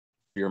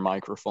your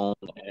microphone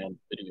and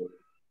video.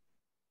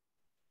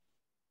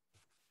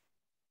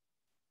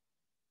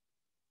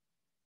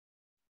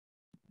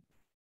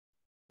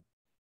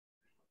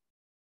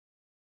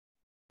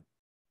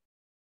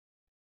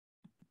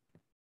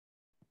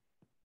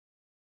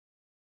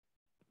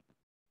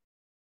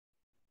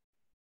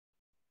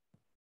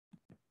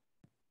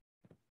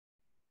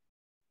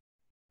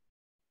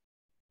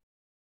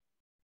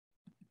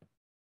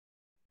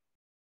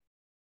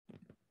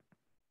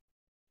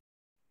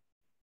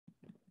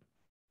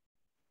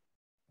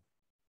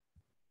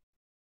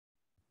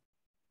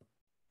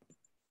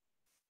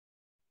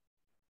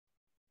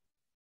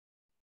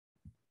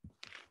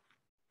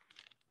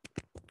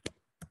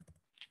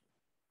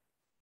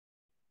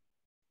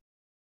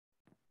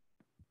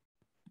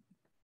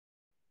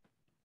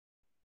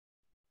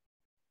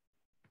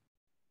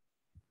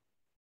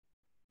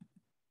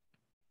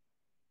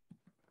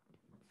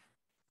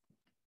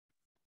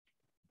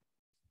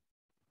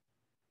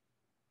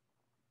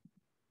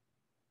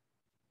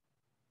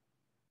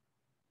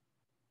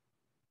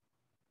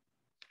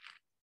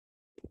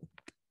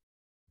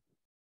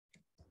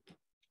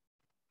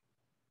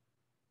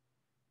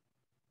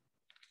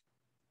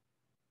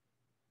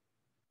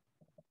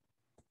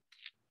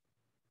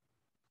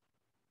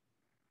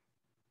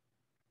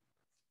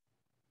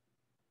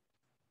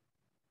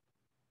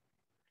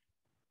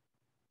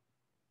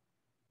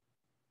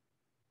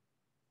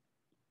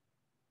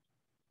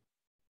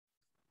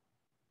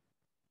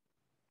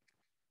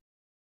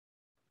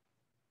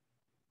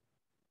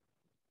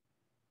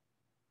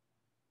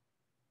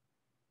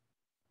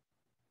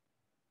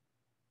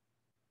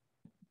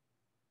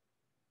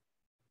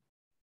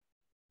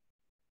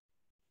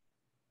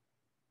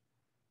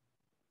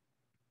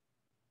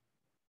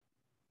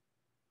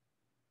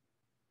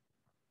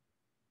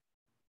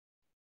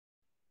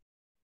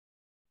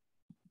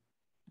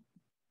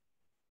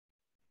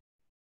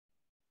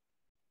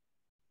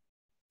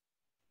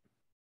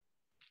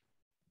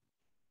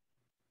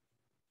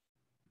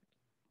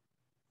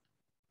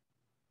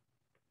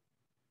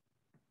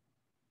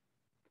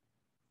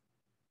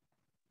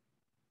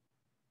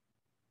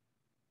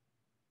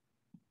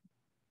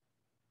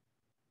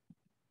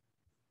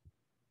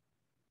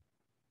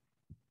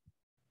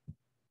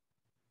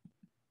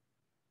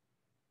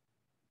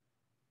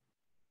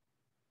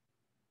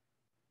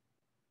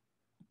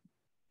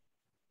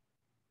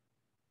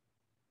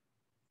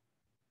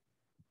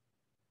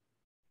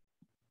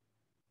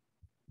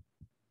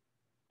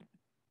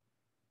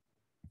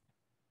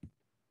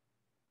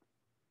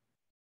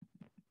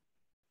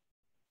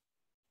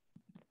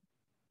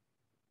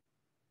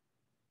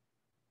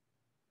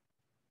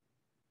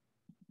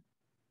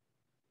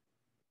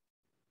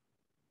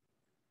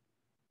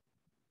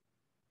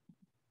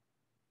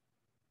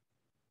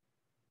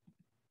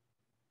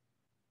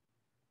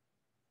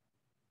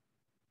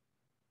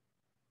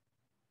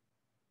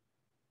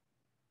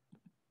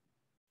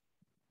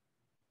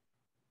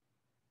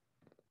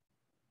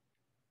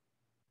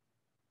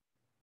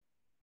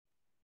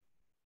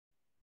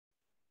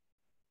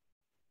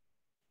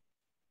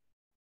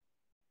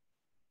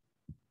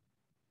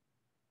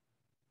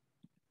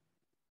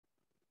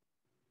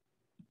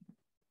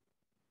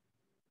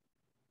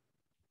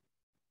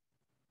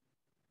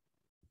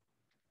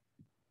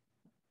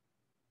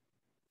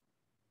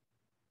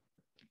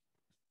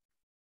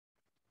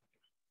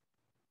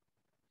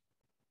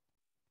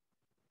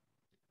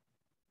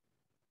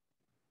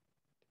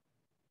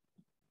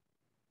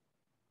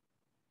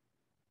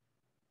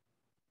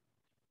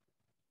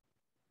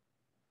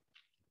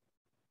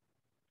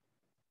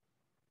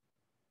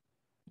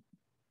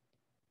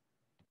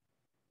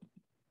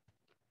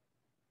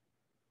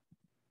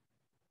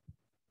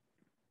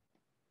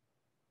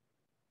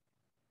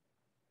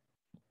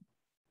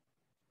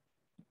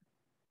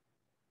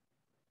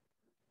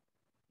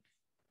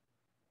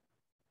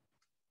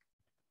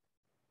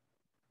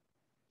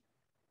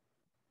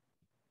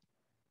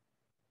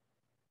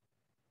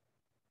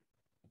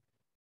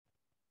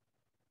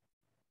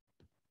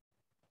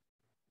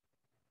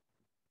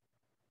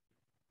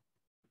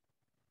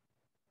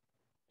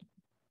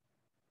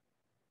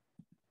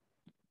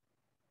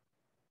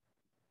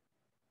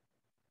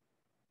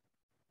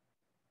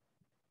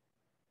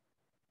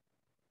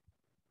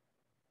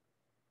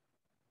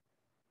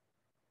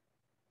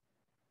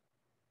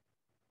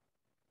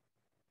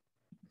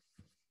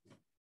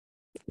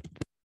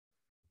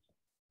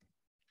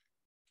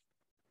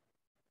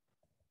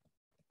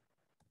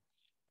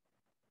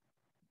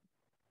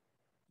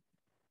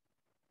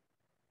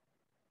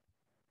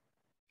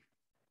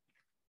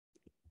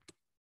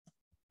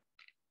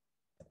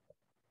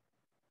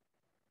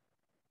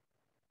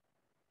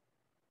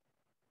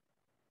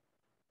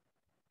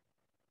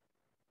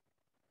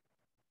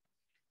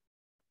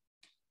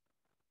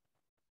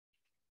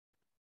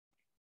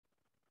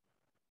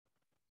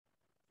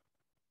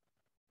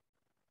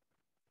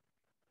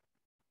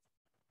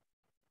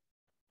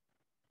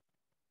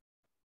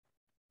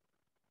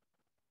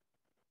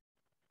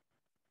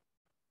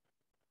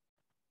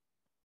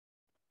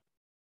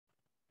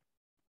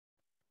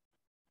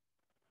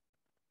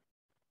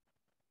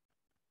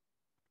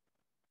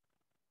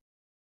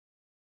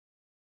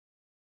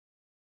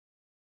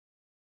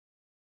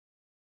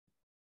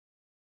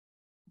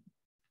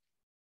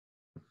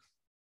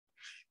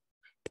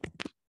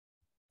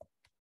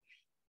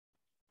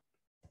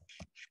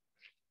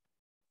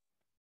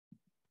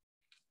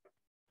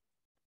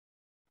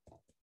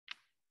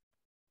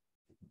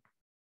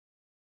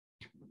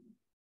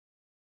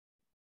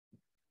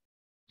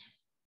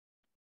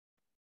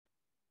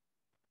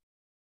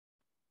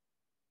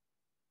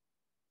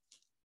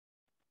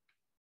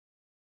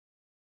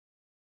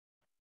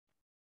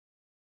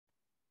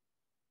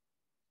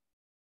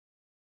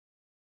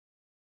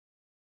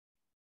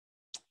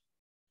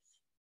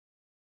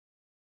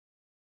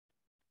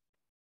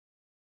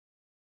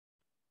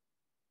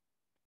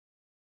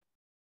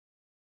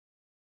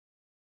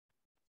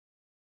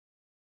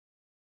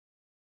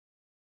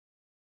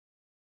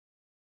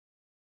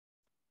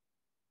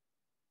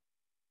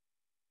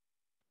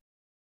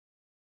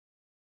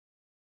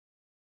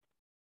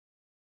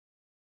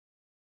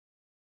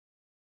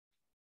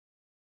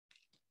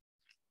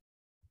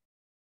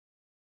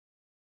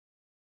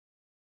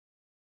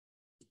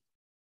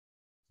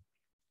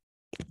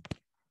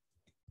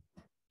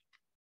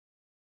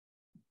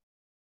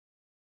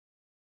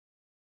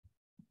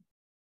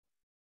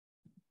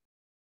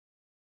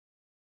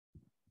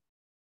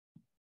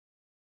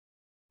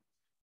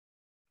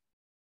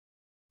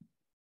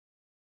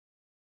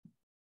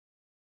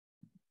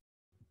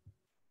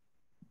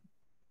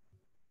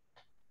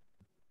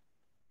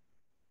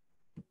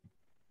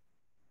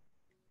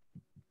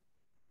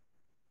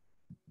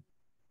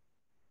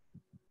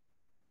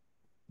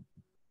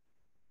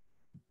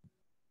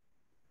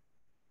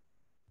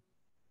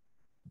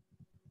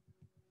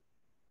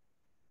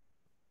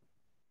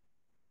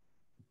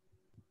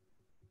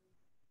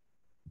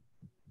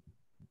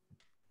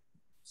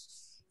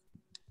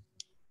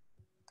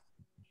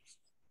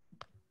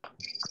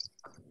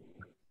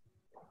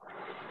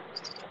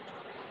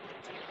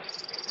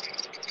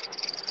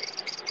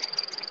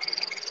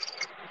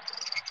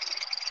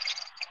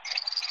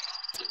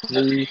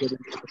 Please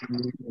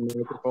mute the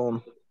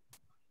microphone.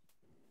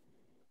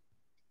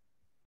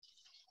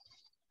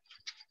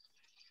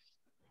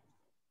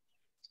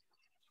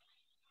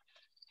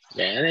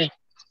 Để đi.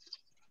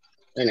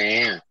 Đây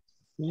nè.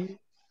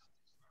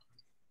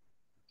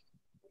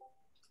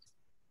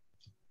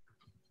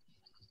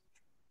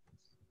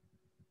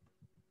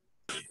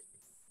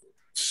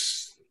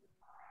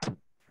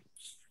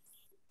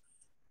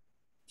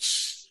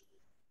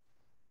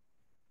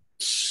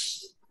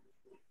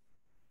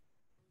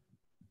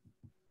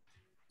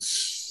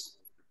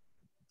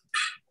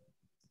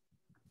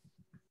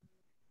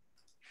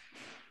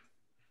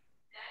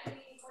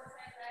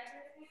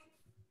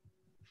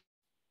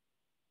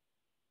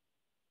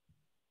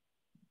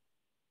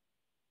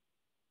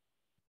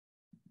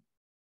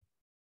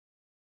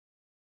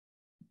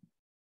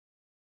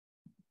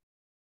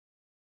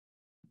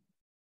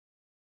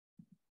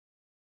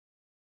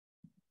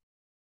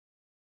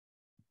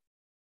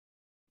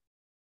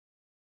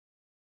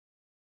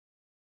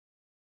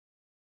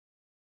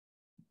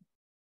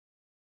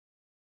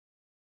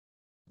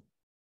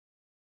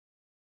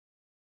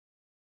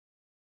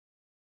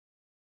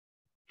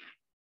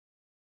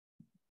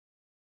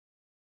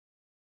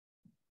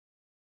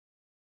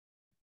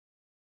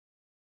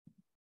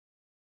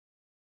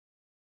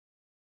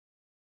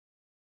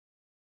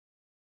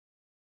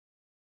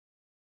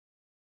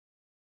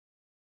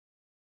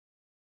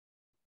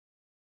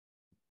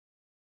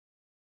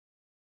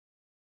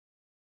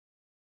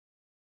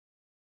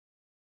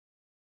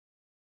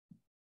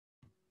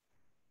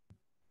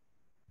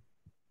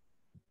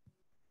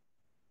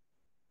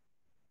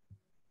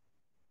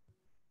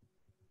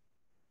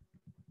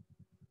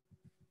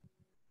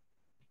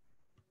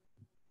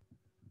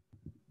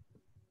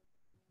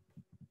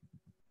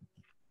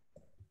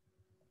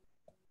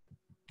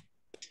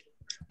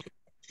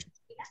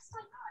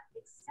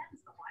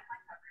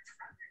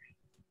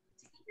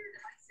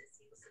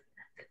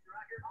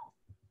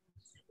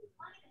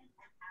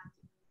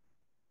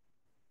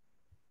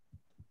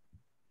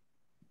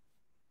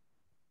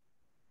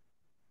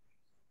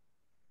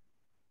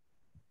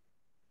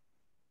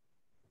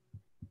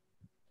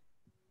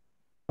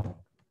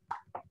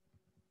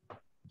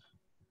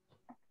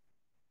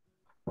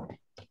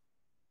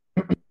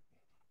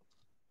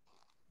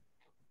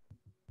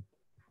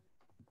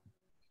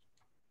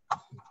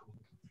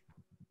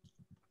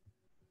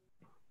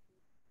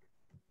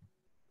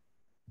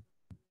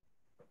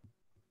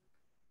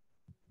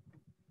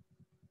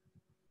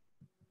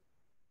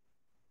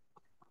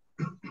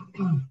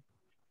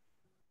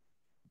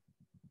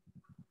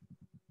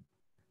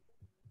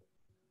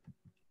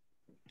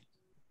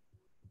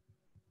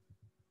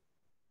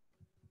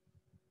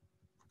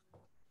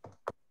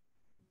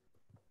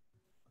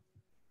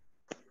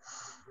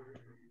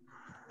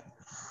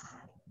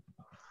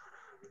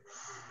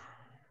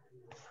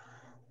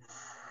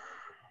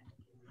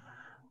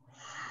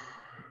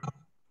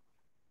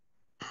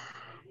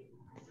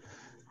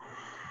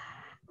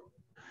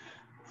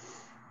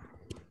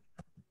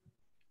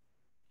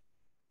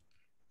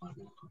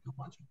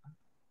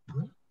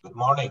 Good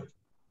morning.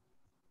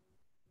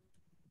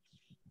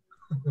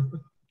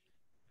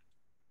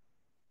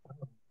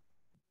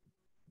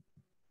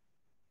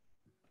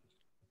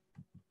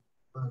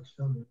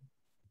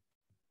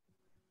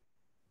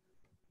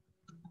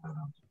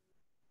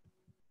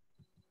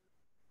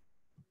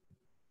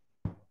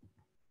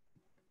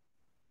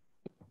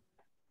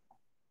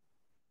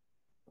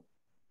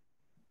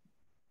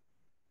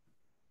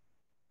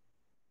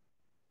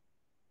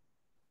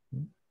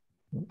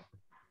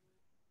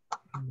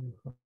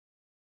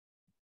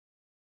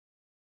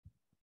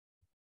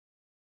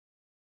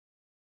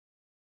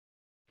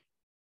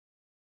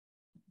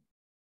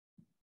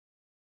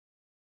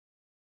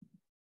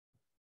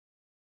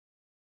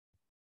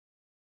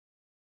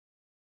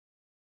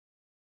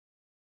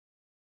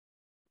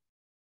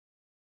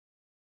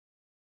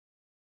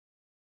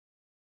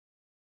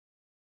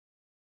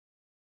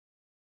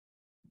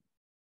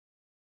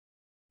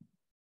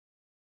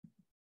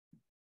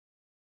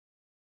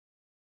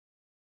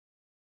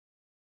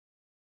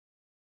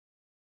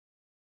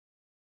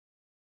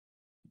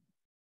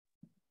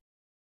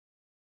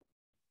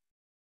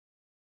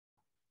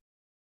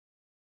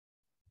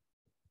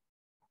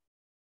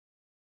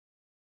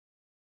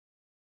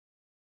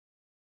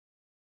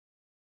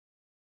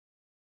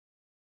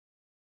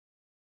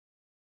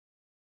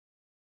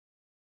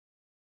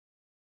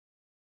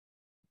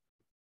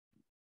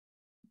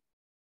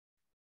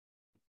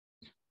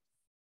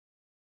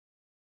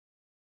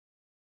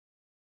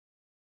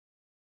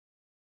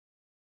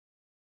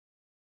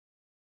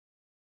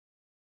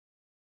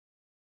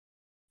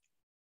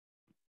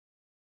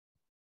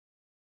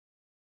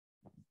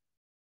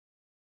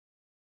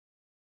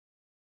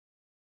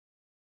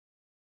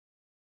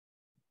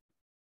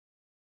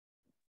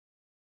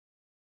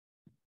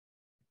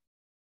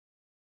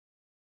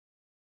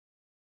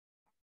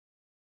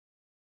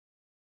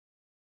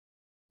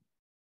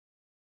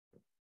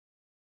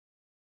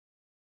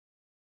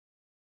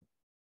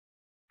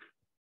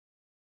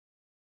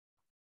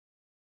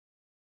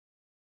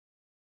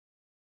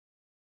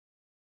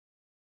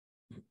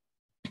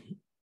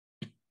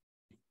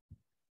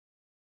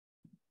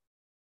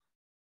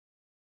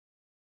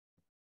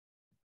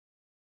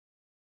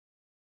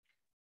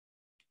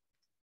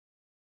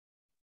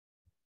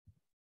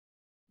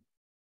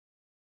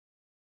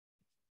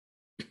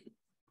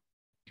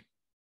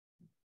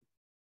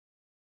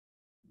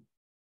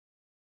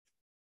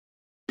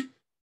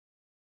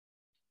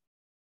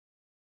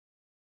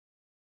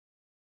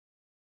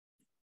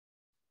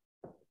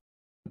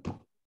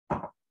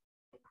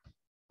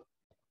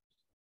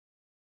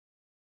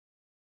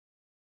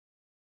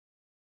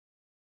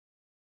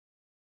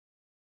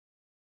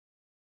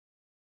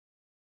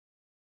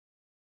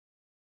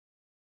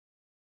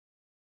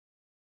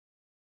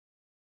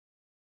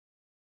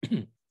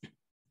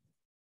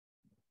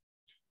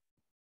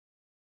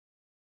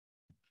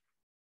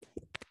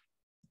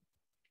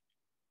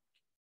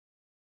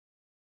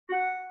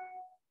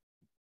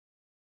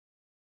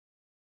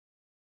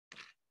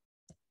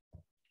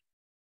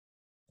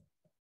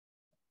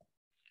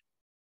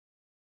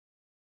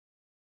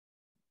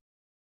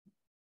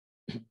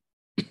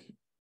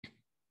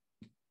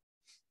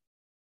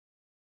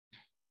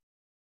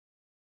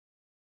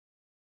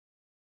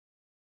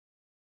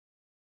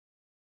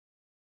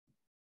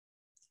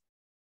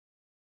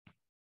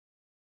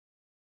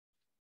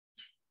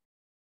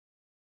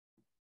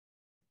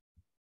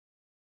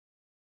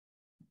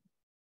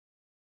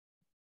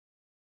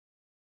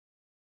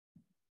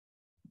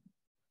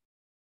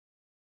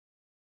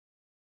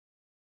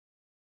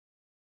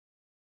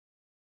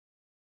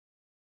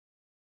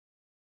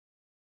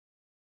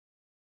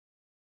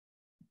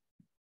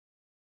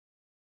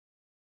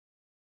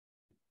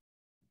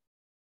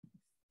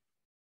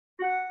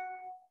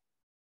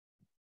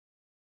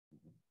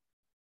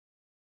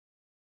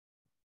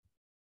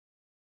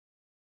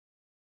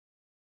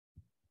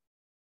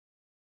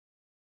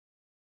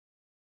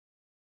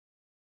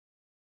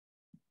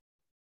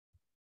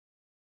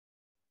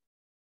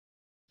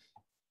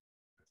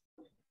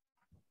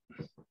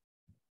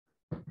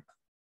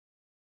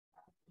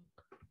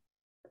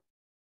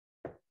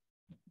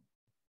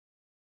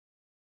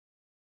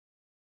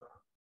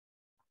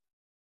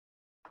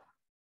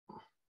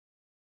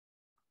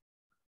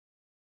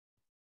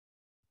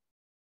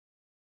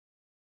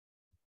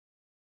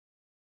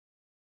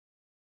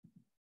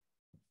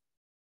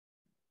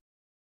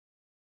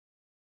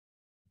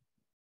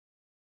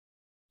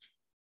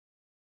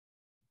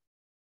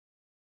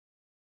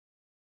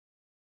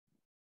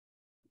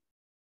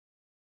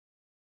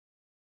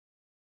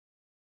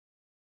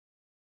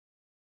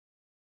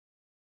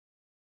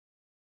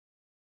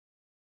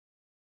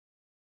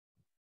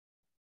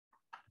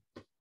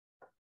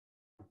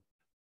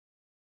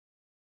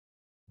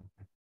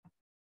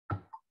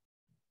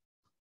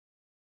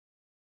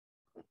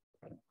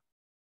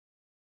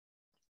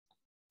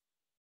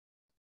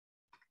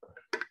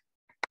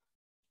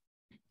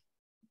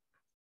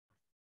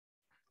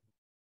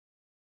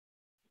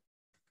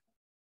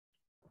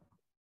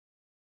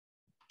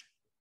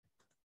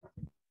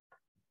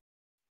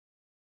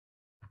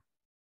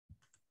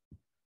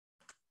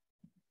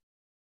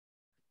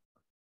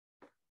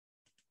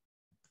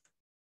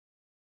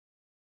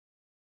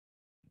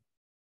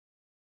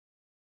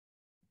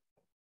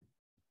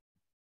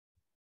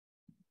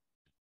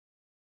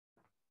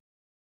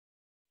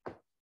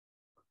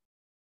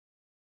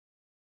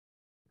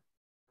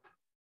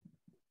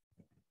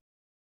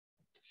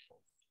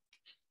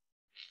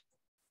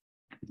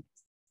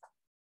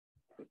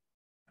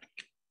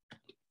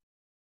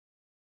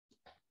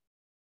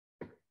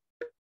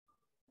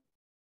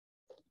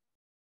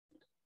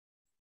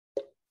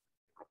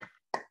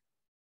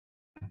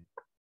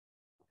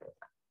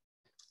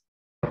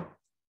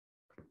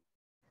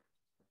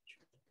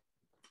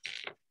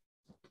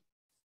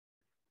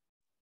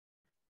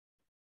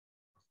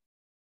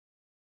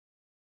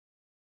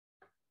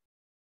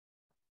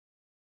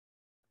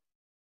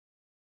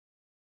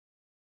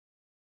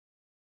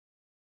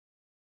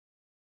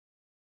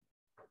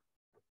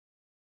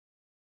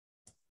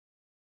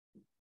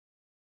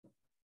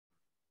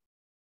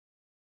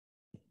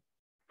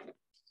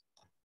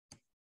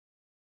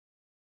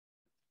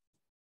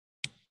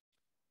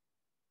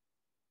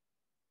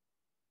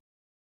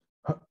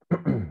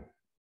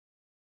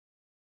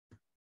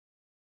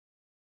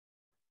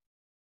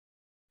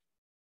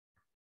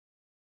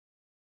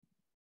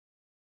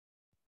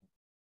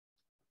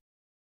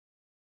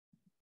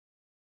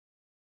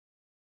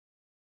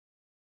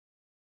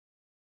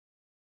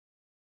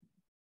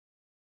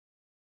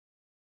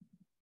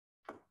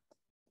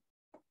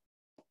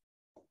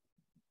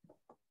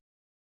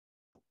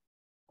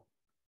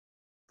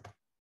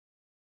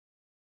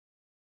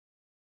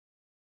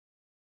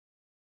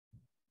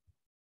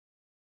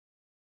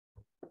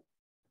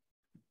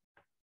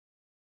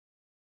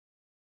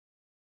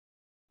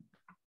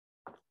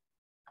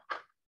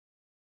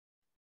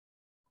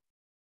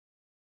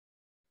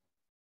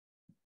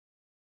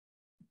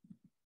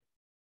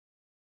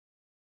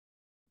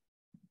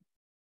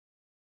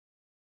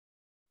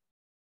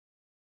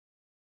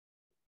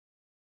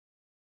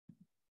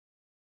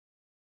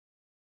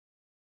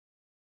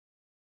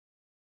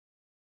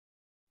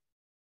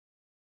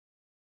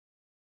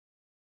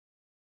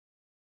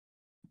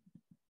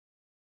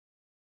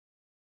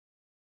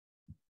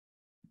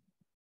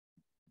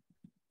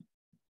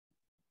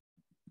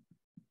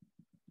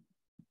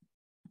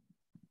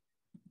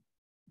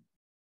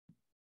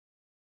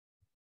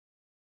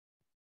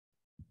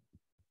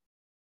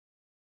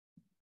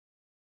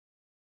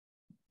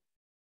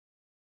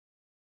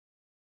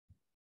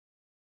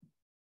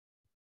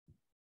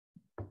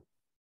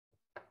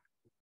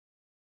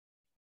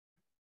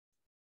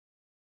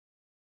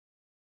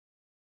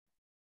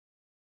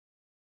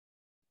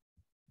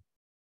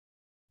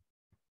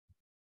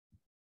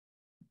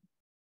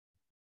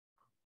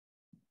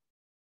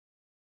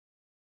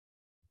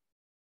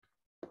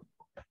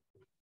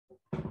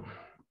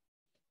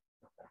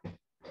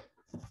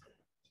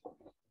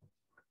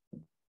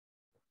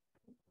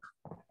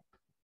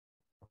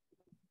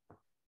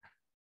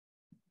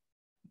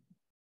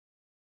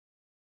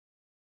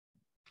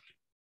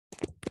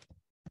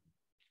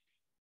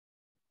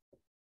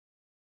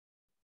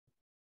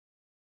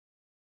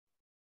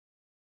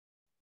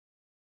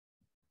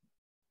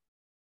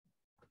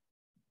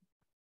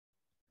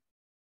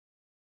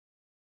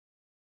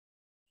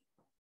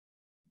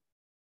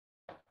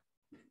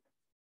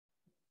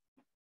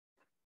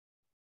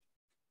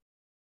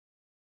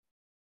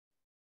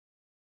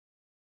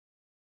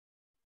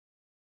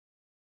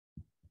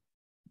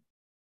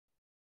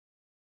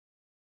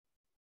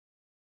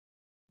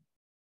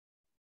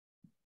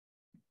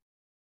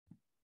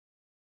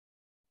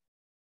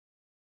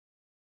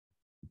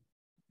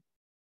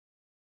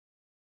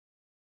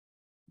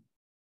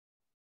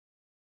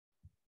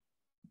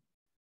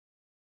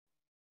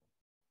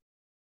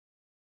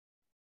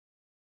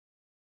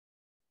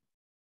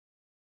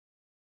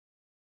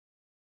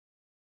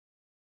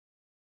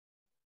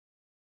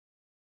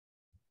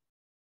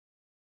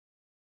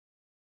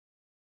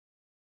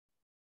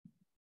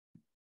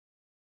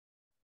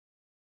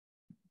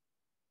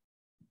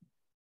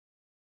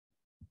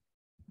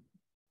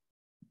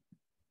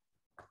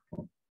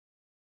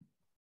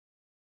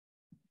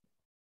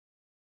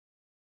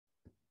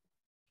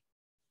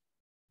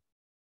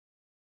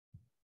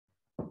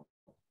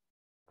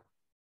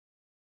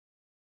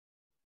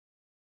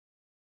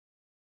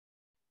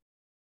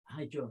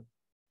 Hi, Joe.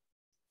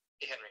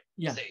 Hey, Henry.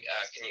 Yeah. Say,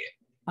 can you?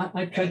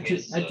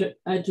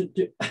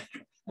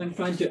 I'm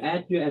trying to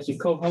add you as a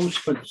co-host,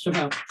 but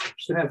somehow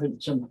still having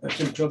some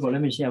trouble.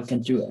 Let me see how I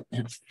can do it.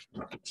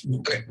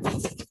 Great.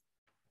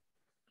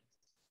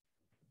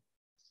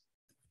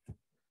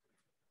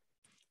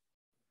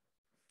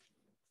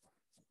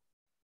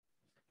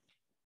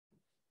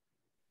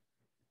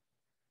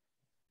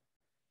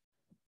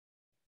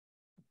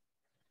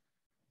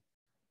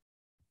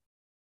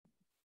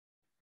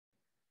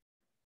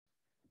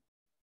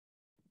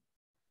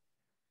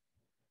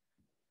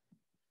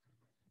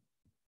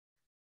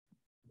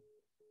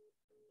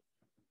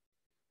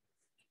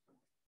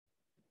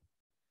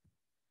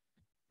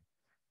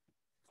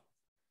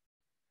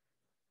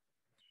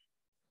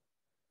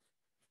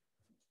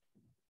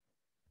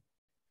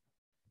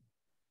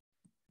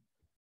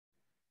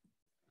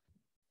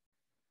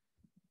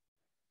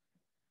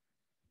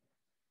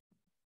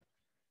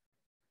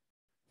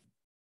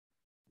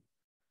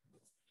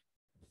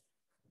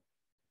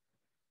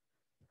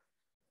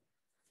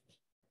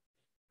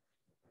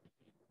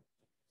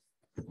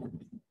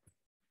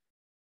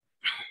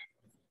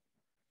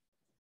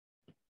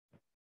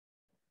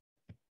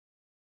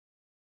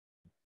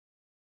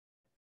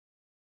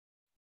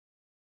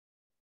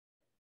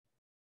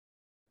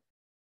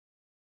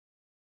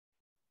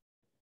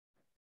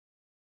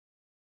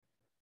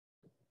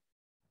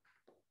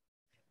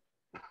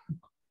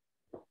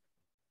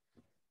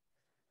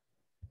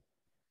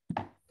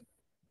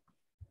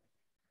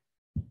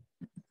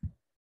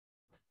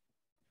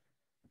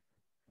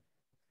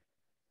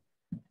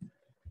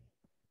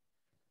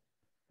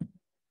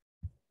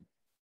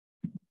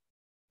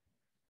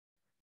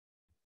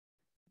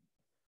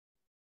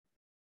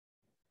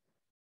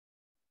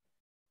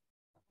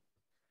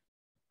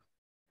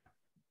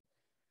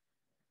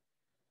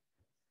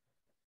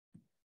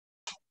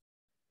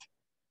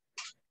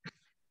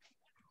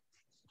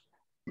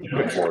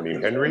 Good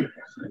morning, Henry.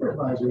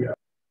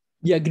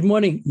 Yeah, good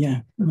morning. Yeah.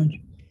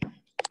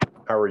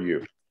 How are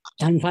you?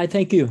 I'm fine,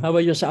 thank you. How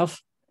about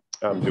yourself?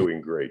 I'm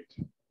doing great.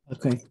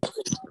 Okay.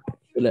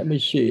 Let me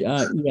see.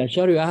 Yeah,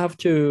 sorry, I have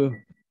to.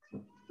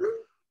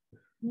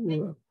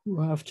 We'll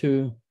have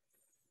to.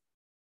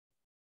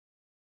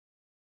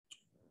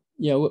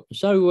 Yeah,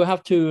 sorry, we'll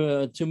have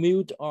to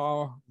mute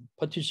our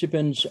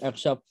participants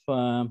except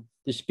the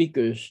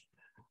speakers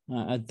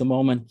at the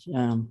moment.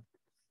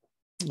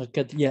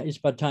 Okay, yeah, it's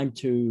about time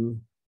to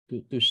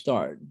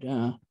start.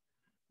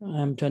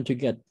 I'm trying to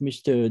get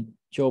Mr.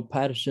 Joe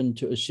Patterson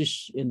to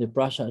assist in the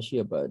process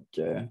here, but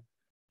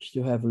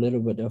still have a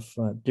little bit of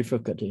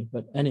difficulty.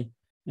 But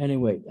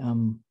anyway,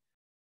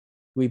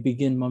 we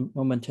begin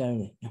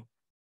momentarily.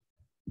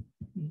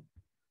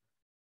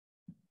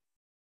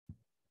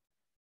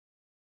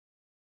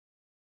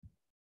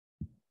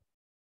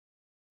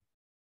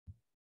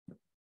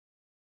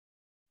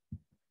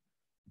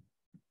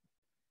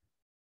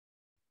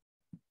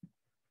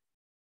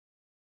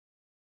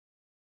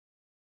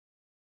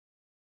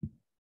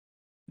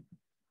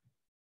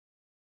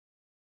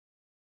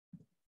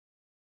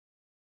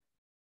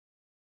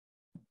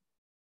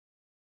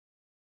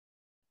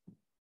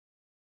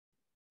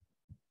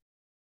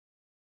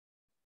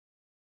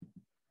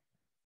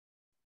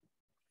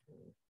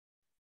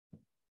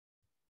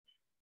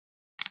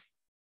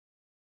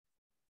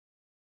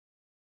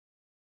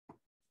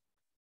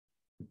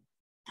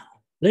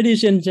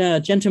 Ladies and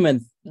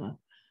gentlemen,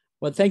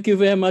 well, thank you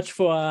very much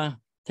for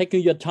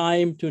taking your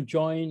time to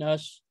join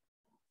us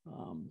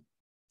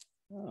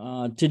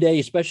today,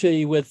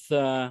 especially with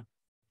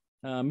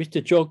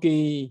Mr.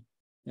 Choky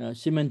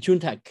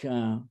Simanjuntak,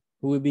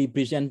 who will be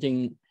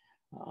presenting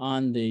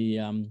on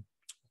the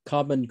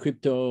carbon,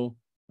 crypto,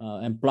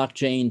 and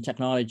blockchain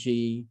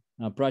technology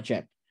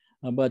project.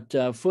 But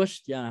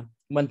first, I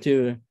want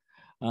to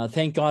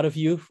thank all of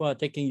you for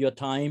taking your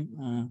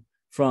time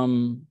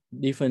from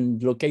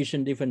different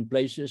locations, different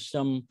places,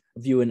 some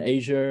of you in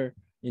Asia,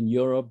 in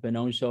Europe, and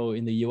also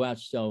in the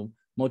US, so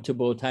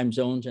multiple time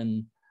zones.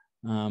 And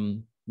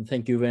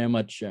thank you very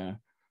much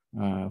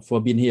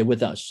for being here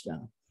with us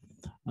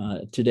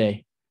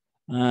today.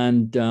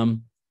 And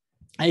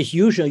as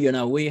usual, you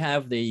know, we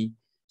have the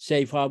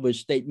safe harbor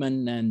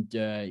statement, and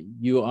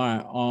you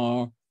are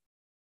all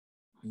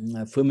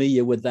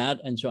familiar with that.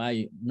 And so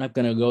I'm not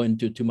going to go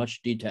into too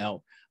much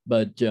detail,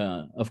 but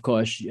of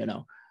course, you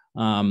know,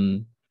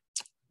 some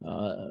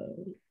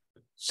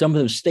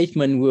of the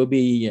statement we'll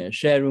be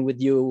sharing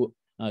with you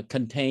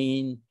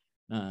contain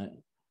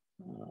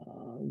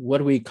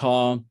what we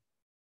call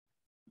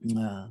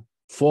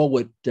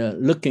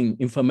forward-looking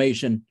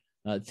information,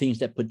 things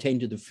that pertain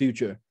to the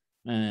future,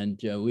 and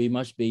we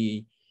must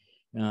be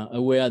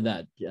aware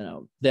that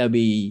there'll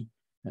be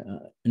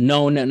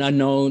known and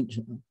unknown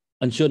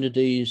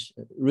uncertainties,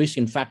 risk,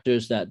 and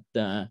factors that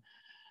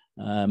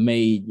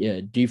may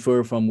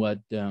differ from what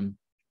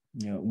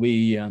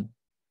we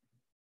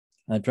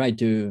try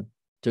to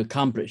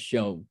accomplish.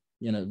 So,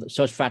 you know,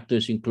 such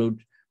factors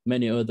include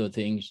many other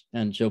things,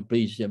 and so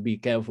please be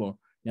careful,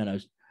 you know,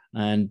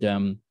 and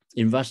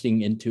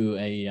investing into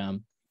a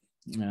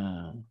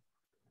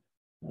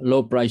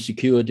low price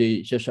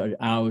security such as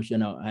ours,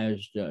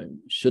 has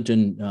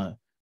certain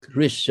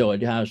risks, so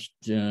it has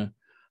to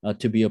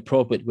be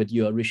appropriate with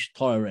your risk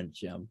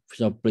tolerance.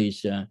 So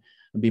please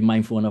be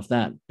mindful of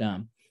that.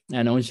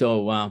 And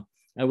also, I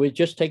will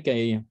just take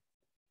a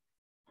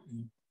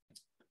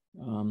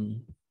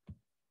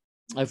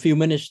few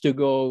minutes to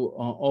go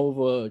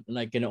over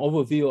like an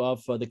overview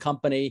of the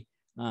company.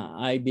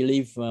 I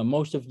believe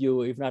most of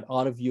you, if not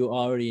all of you,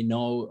 already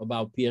know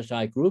about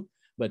PSI Group,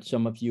 but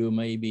some of you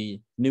may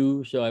be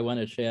new. So I want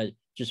to share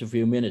just a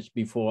few minutes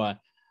before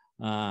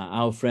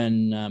our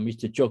friend,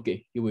 Mr.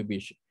 Choky, he will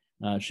be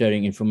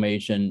sharing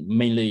information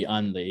mainly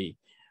on the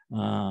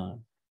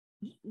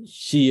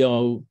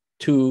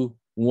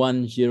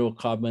CO2-1-0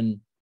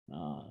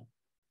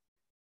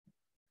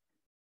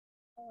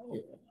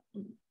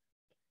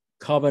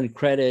 carbon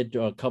credit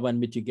or carbon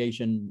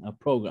mitigation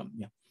program.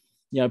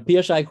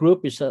 PSI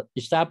Group is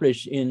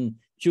established in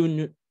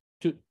June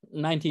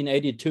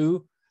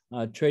 1982,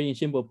 trading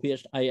symbol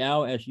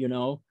PSIL, as you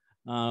know.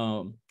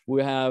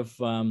 We have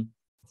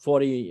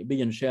 40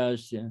 billion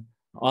shares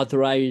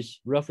authorized,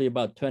 roughly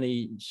about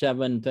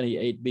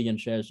 28 billion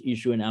shares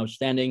issued and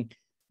outstanding,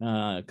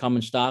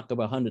 common stock,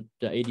 about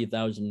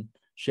 180,000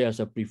 shares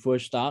of preferred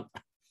stock.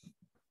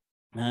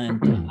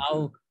 And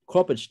our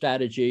corporate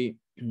strategy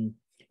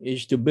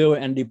is to build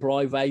and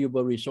deploy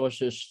valuable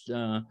resources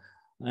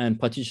and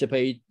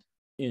participate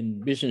in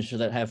businesses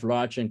that have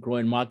large and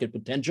growing market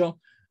potential.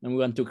 And we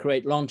want to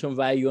create long-term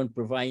value and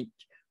provide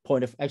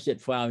point of exit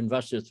for our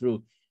investors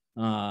through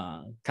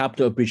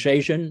capital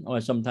appreciation, or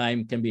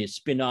sometimes can be a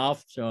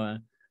spin-off or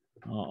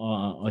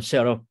a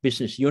set of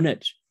business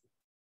units.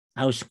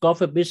 Our scope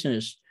of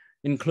business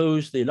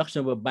includes the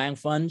Luxembourg Bank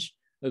Funds,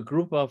 a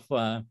group of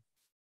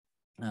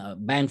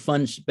bank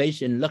funds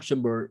based in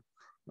Luxembourg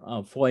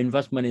for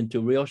investment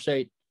into real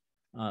estate,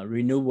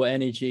 renewable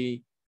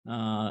energy,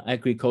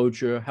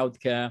 agriculture,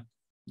 healthcare,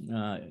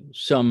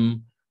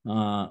 some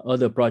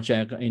other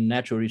projects in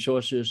natural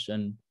resources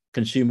and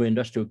consumer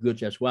industrial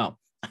goods as well.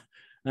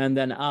 And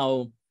then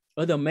our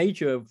other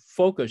major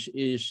focus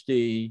is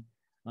the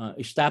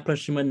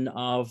establishment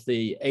of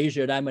the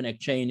Asia Diamond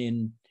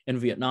Exchange in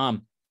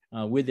Vietnam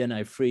within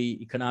a free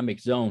economic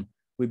zone.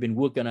 We've been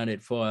working on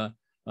it for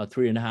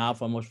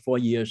 3.5, almost 4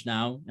 years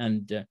now.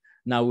 And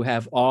now we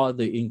have all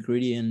the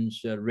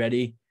ingredients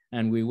ready,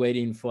 and we're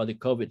waiting for the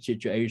COVID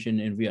situation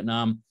in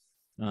Vietnam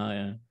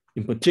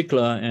in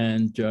particular,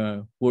 and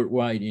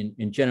worldwide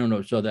in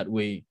general, so that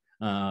we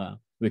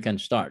can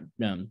start.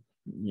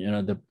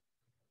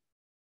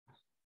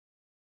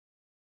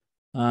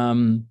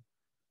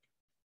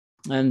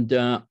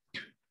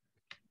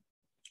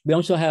 We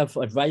also have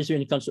advisory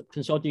and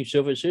consulting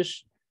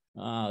services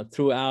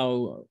through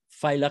our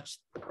Philux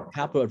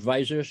Capital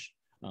Advisors.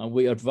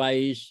 We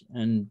advise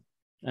and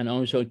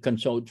also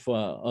consult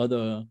for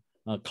other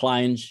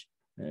clients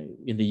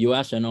in the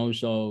US and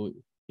also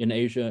in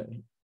Asia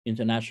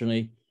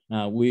internationally.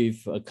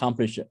 We've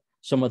accomplished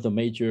some of the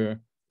major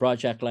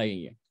projects,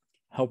 like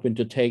helping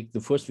to take the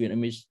first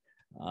Vietnamese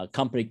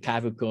company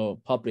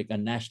capital public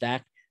on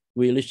NASDAQ.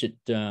 We listed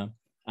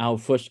our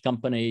first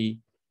company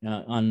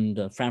on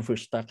the Frankfurt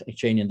Stock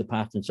Exchange in the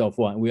past and so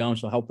forth. We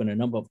also helping a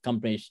number of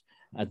companies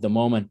at the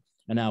moment.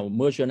 And our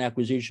merger and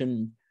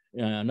acquisition,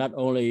 not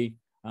only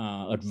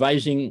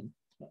advising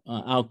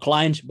our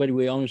clients, but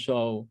we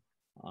also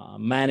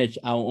manage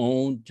our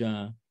own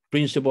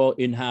principal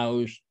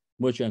in-house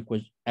merger and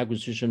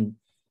acquisition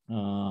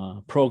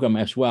program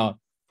as well.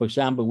 For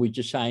example, we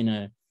just signed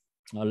a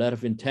letter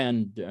of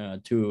intent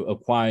to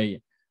acquire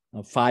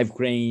a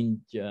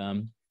 5-grain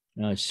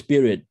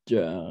spirit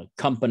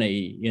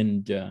company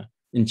in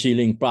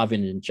Jilin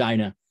province in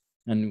China.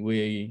 And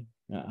we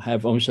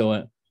have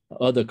also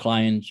other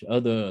clients,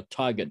 other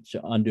targets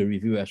under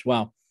review as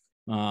well.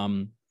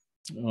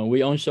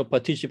 We also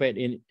participate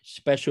in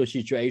special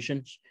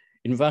situations,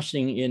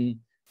 investing in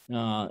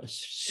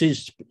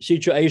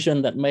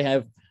situations that may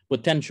have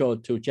potential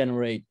to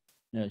generate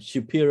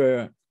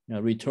superior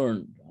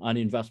return on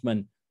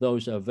investment.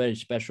 Those are very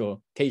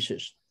special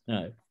cases.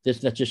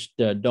 That just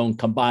don't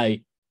come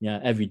by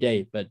every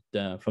day, but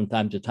from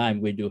time to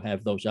time, we do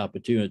have those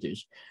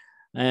opportunities.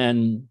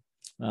 And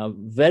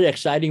very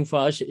exciting for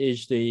us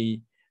is the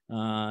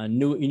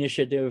new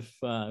initiative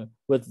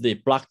with the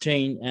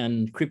blockchain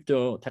and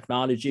crypto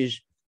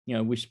technologies.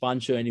 We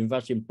sponsor and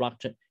invest in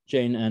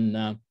blockchain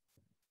and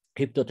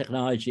crypto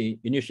technology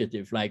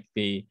initiative like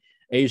the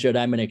Asia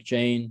Diamond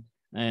Exchange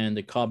and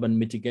the carbon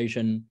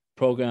mitigation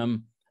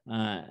program.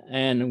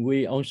 And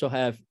we also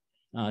have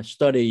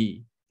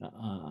studied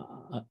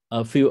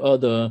a few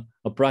other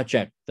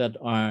projects that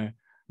are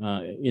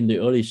in the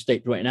early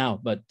stage right now,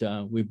 but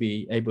we'll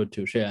be able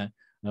to share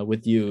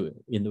with you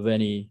in the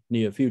very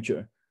near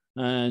future.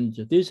 And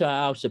these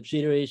are our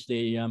subsidiaries,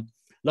 the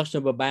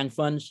Luxembourg Bank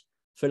Funds,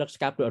 Philux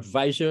Capital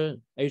Advisor,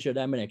 Asia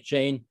Diamond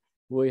Exchange.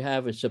 We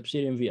have a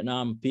subsidiary in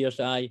Vietnam,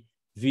 PSI,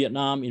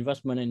 Vietnam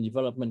Investment and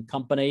Development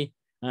Company,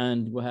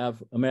 and we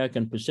have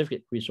American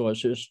Pacific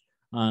Resources,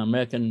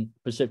 American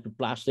Pacific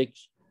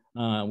Plastics,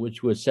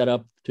 which was set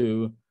up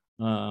to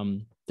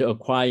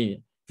acquire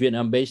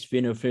Vietnam-based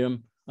Vinofilm.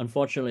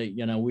 Unfortunately,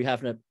 we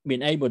haven't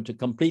been able to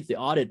complete the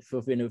audit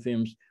for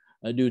Vinofilms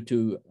due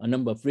to a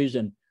number of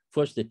reasons.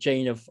 First, the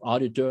change of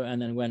auditor,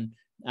 and then when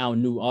our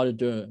new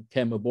auditor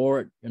came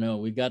aboard,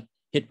 we got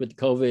hit with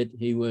COVID.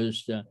 He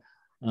was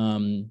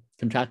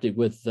contracted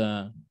with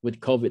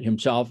COVID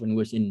himself and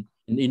was in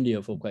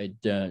India for quite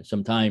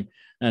some time.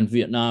 And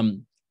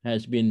Vietnam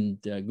has been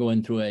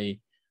going through a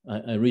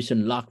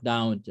recent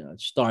lockdown,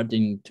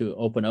 starting to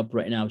open up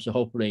right now. So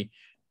hopefully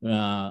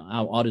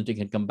our auditor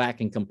can come back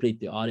and complete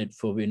the audit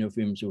for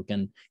Vinofilms, so we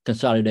can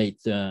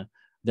consolidate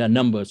their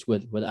numbers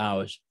with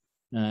ours.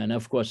 And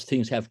of course,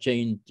 things have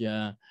changed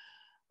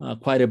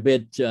quite a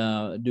bit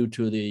due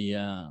to the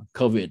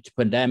COVID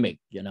pandemic,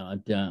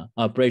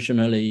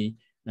 operationally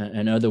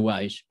and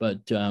otherwise. But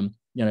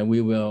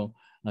we will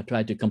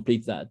try to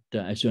complete that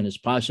as soon as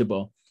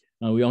possible.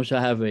 We also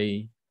have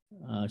a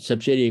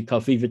subsidiary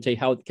called Vivite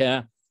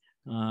Healthcare,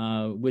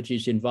 which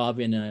is involved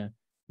in a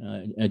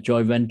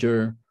joint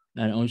venture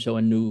and also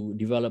a new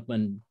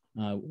development,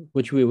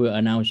 which we will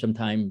announce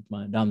sometime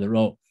down the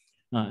road.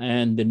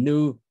 And the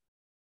new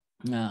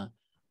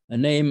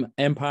name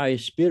Empire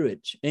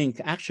Spirits Inc.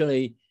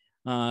 actually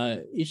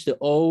is the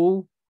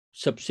old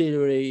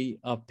subsidiary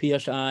of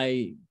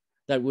PSI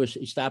that was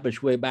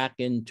established way back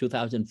in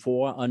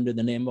 2004 under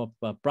the name of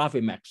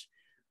Profimax.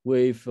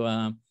 We've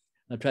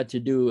tried to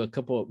do a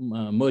couple of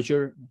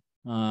merger,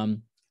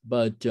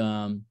 but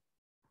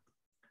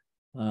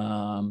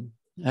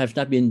have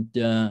not been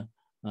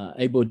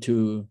able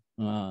to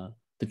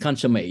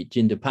consummate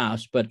in the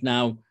past. But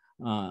now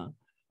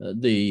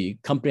the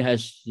company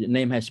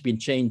name has been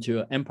changed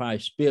to Empire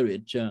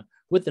Spirit,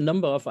 with a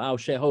number of our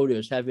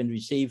shareholders having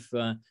received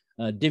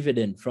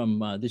dividend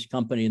from this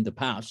company in the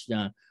past,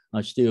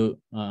 are still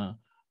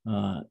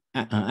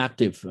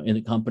active in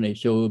the company.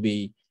 So we'll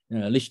be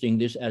listing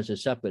this as a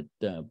separate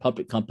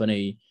public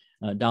company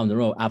down the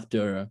road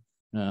after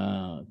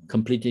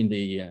completing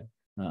the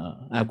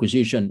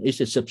acquisition. It's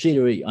a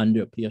subsidiary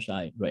under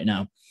PSI right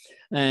now.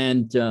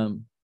 And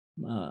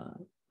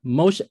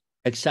most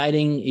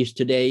exciting is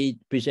today's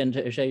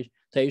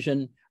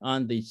presentation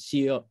on the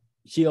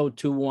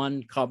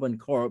CO2-1 Carbon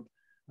Corp.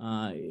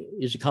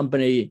 Is a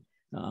company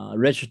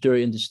registered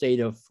in the state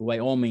of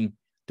Wyoming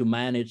to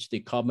manage the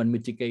carbon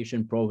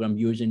mitigation program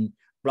using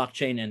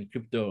blockchain and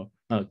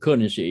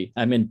cryptocurrency.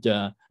 I mean,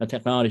 a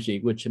technology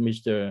which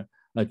Mr.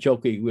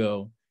 Choky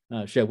will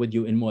share with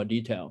you in more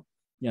detail.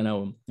 We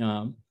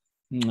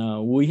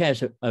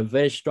have a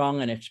very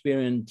strong and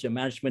experienced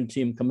management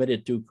team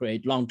committed to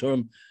create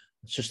long-term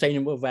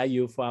sustainable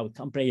value for our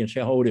company and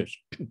shareholders.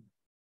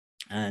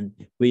 And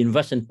we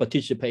invest and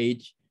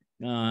participate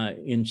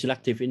in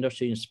selective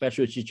industry in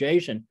special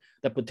situations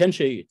that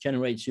potentially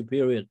generate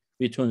superior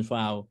returns for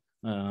our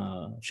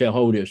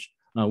shareholders.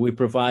 We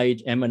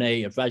provide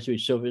M&A advisory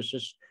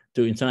services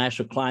to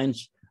international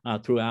clients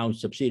through our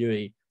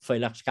subsidiary,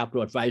 Phalanx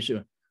Capital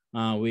Advisor.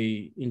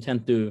 We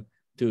intend to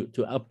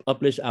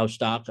uplist our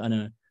stock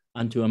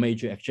onto a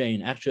major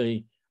exchange.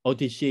 Actually,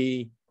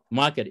 OTC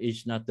market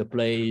is not the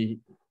place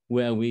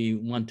where we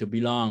want to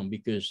belong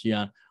because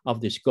of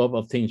the scope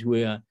of things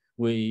we are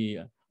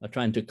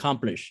trying to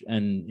accomplish,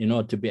 and in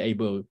order to be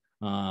able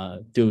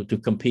to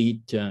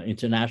compete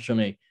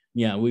internationally,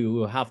 we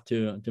will have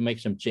to make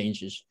some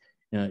changes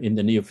in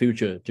the near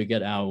future to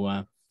get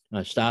our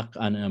stock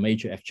on a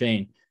major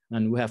exchange.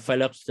 And we have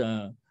Phalanx,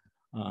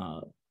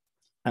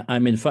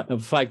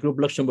 Five Group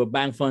Luxembourg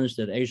Bank Funds,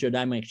 the Asia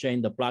Diamond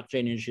Exchange, the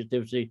Blockchain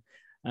Initiative, the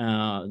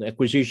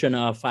acquisition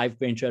of 5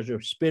 Grain Treasure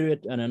of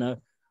Spirit, and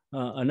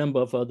a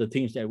number of other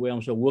things that we're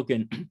also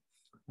working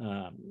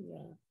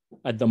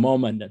at the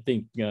moment. I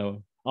think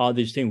all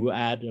these things will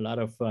add a lot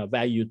of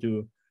value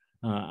to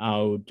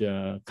our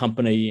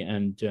company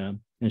and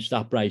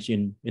stock price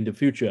in the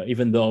future,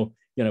 even though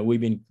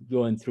we've been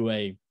going through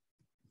a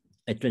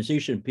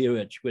transition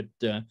period with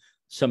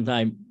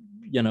sometimes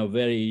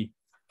very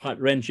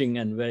heart-wrenching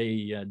and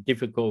very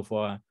difficult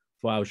for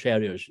our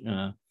shareholders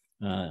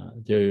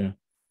to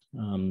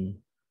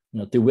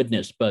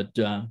witness. But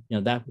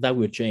that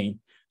will change.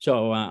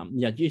 So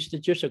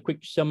just a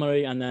quick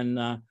summary, and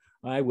then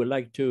I would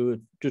like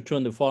to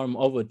turn the forum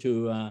over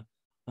to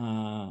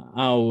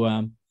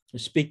our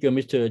speaker,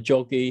 Mr.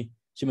 Choky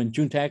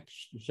Simanjuntak,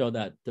 so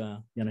that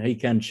he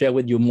can share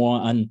with you more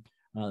on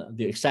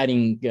the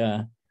exciting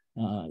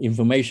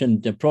information,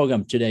 the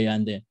program today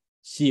on the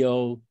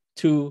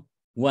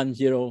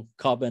CO2-1-0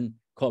 Carbon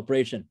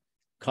Corporation,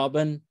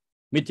 Carbon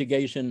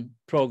Mitigation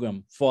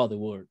Program for the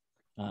world.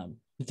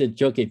 Mr.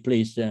 Choky,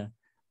 please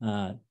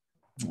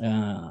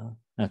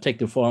take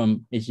the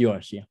forum. It's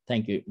yours.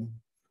 Thank you.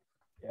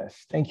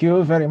 Yes, thank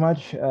you very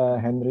much,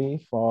 Henry,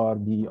 for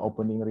the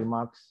opening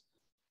remarks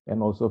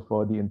and also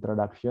for the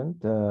introduction.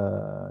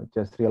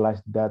 Just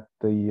realized that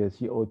the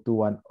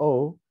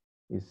CO2-1-0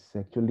 is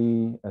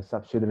actually a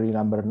subsidiary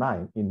number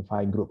 9 in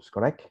 5 groups,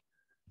 correct?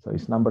 So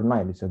it's number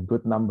 9. It's a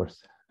good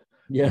numbers.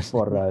 Yes.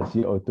 For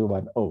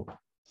CO2-1-0.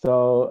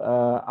 So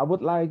I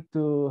would like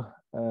to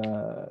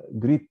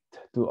greet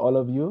to all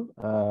of you,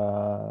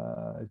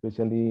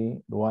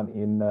 especially the one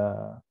in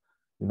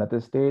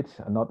United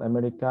States, North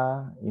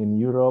America, in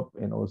Europe,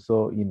 and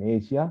also in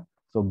Asia.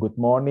 So good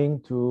morning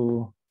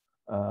to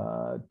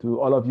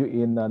all of you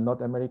in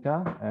North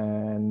America,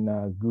 and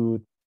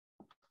good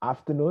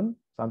afternoon,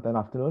 sometime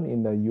afternoon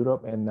in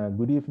Europe, and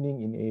good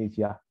evening in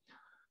Asia.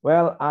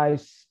 Well, I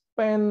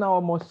spent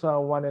almost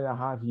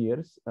 1.5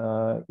 years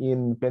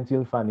in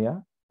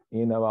Pennsylvania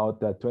in about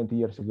 20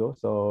 years ago.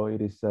 So it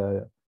is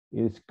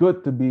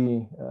good to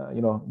be,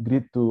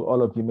 greet to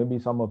all of you. Maybe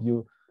some of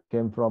you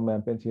came from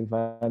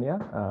Pennsylvania.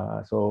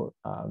 So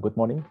good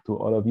morning to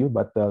all of you,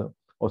 but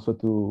also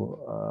to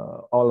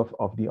all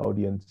of the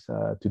audience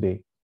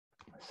today.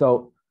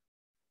 So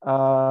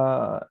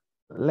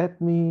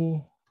let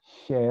me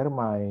share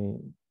my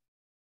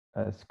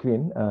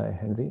screen,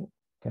 Henry.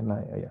 Can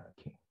I? Yeah.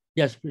 Okay.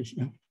 Yes, please.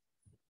 Yeah.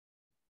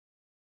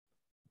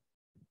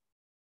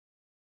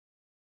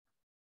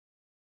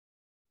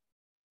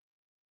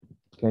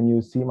 Can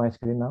you see my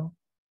screen now?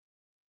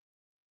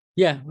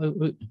 Yeah,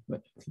 we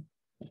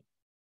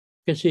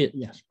can see it.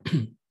 Yes.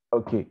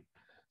 Okay.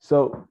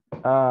 So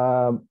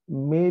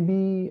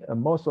maybe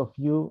most of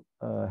you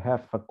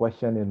have a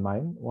question in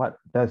mind. What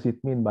does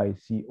it mean by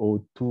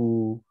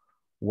CO2-1-0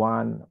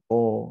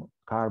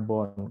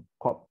 carbon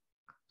COP?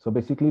 So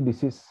basically,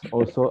 this is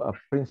also a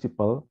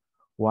principle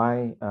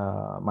why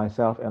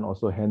myself and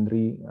also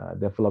Henry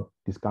developed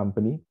this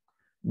company.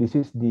 This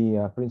is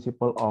the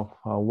principle of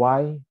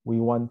why we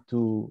want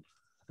to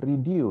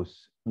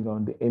reduce,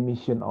 the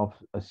emission of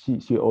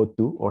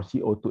CO2 or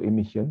CO2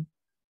 emission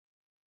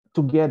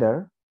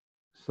together.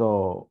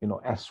 So,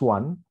 as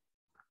one,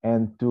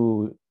 and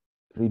to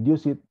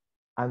reduce it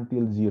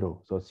until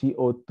zero. So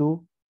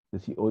CO2, the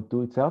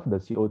CO2 itself, the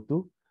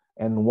CO2,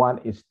 and one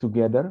is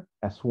together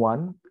as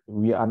one.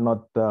 We are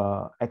not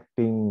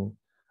acting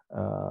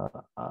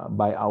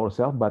by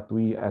ourselves, but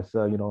we as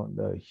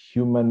the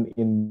human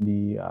in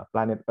the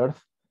planet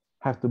Earth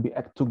have to be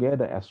act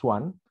together as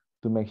one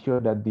to make sure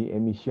that the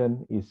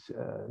emission is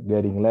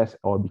getting less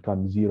or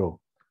become zero.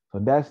 So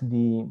that's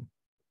the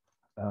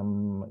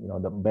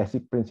the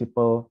basic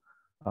principle.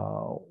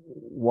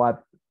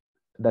 What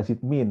does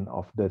it mean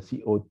of the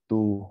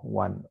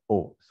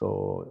CO2-1-0?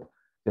 So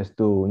just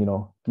to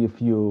give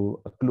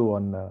you a clue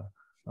on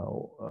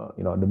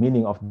the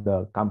meaning of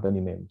the company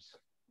names.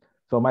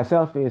 So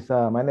myself is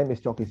my name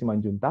is Choky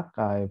Simanjuntak.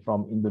 I'm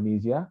from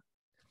Indonesia.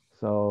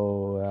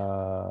 So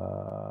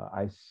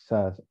I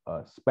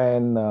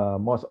spend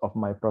most of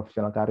my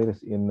professional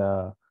careers in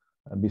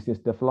business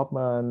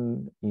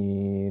development,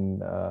 in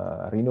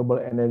renewable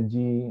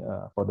energy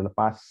for the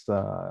past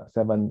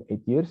 7-8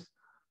 years.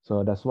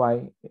 So that's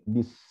why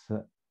this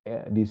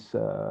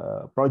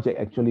project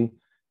actually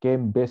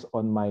came based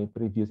on my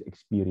previous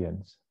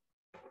experience.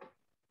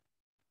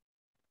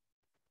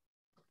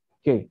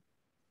 Okay.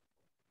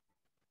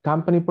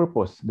 Company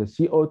purpose, the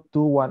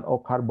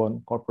CO2-1-0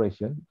 Carbon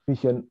Corporation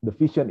vision. The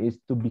vision is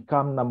to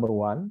become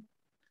 #1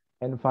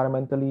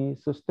 environmentally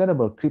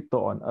sustainable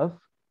crypto on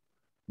Earth,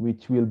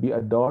 which will be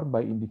adored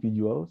by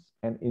individuals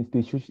and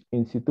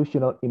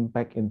institutional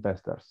impact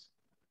investors.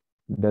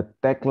 The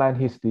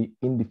tagline is the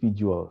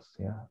individuals,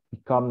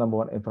 become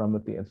 #1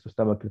 environmentally and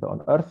sustainable crypto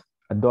on Earth,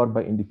 adored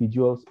by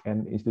individuals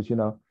and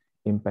institutional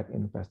impact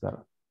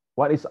investors.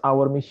 What is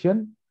our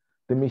mission?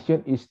 The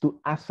mission is to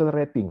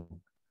accelerating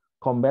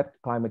combat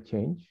climate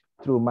change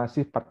through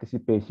massive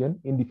participation,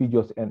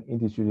 individuals and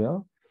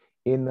institutional,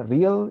 in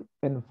real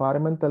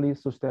environmentally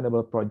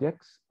sustainable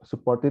projects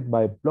supported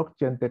by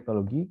blockchain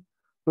technology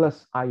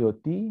plus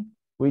IoT,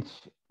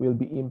 which will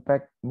be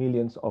impact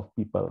millions of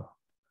people.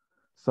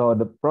 So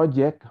the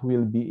project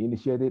will be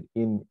initiated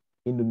in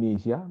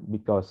Indonesia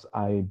because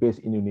I based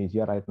in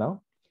Indonesia right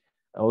now.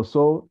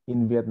 Also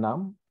in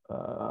Vietnam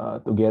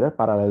together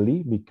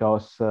parallelly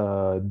because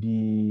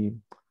the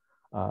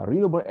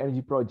renewable energy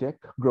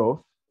project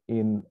growth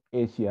in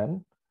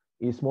ASEAN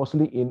is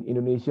mostly in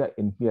Indonesia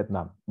and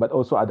Vietnam, but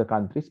also other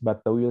countries.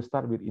 But we will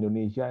start with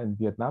Indonesia and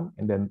Vietnam,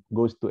 and then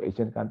goes to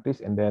Asian countries,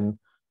 and then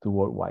to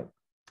worldwide.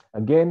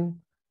 Again,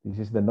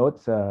 this is the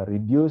notes.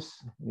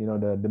 Reduce,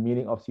 the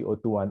meaning of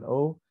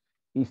CO2-1-0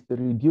 is to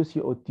reduce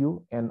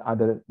CO2 and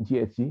other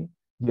GHG.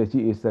 GHG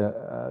is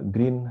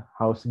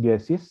greenhouse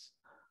gases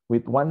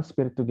with one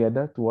spirit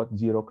together towards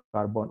zero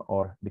carbon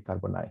or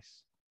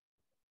decarbonize.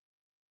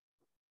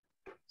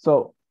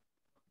 So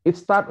it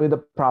starts with a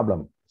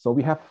problem. So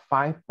we have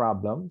 5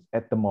 problems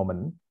at the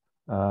moment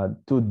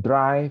to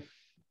drive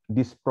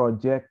this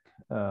project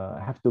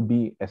have to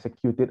be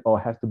executed or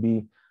has to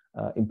be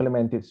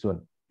implemented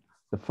soon.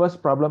 The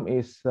first problem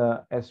is,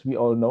 as we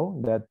all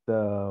know, that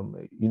the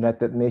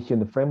United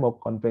Nations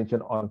Framework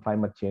Convention on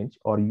Climate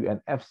Change, or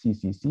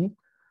UNFCCC,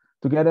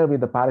 together with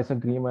the Paris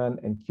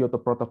Agreement and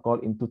Kyoto Protocol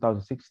in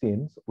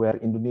 2016, where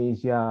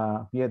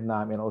Indonesia,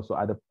 Vietnam, and also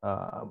other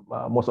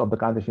most of the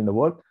countries in the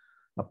world,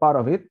 a part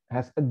of it,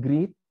 has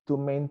agreed to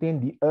maintain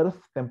the Earth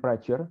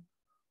temperature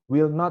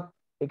will not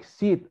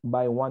exceed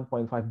by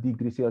 1.5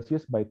 degrees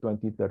Celsius by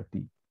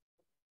 2030.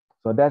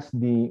 So that's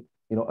the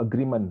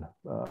agreement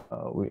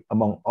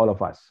among all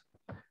of us.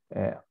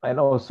 And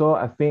also,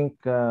 I think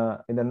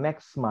in the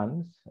next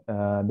month,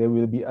 there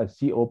will be a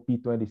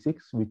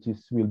COP26, which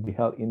will be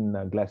held in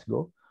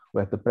Glasgow,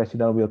 where the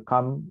president will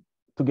come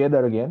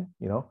together again,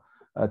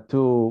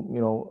 to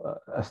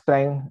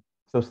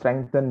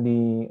strengthen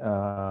the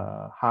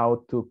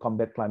how to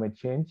combat climate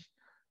change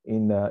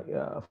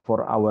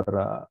for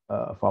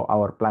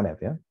our planet.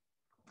 Yeah,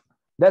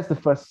 that's the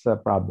first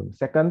problem.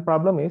 Second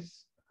problem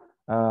is,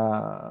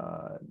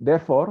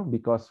 therefore,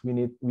 because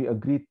we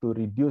agreed to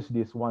reduce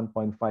this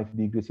 1.5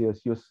 degrees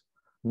Celsius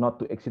not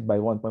to exceed by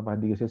 1.5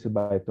 degrees Celsius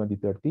by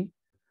 2030.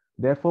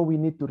 Therefore, we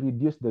need to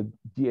reduce the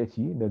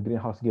GHG, the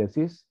greenhouse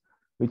gases,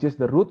 which is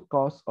the root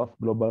cause of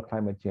global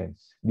climate change.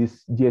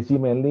 These GHG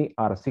mainly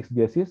are 6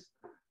 gases: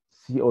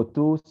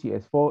 CO2,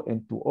 CS4,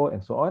 N2O,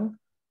 and so on,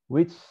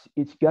 which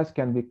each gas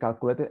can be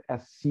calculated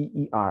as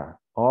CER,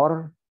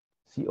 or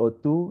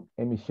CO2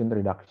 emission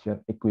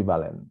reduction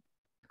equivalent.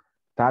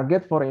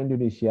 Target for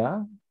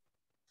Indonesia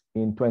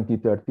in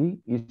 2030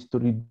 is to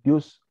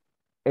reduce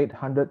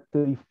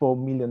 834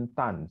 million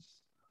tons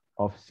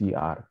of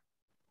CR.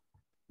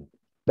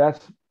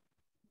 That's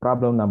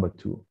problem number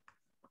 2.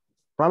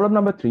 Problem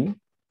number 3,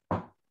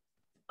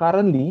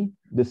 currently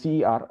the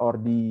CER, or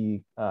the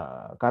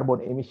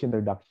carbon emission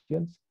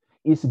reductions,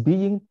 is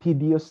being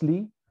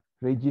tediously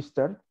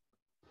registered,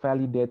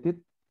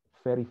 validated,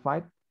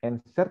 verified, and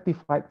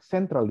certified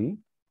centrally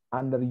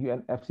under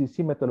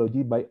UNFCCC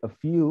methodology by a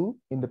few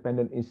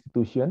independent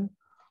institutions,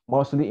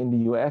 mostly in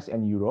the US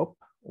and Europe,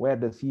 where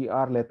the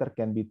CER later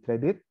can be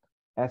traded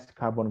as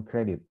carbon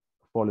credit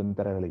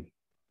voluntarily.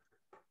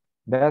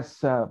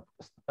 That's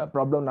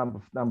problem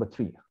number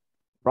 3.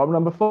 Problem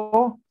number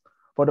 4,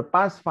 for the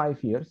past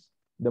 5 years,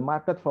 the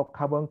market for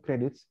carbon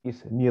credits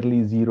is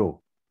nearly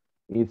zero.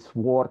 It's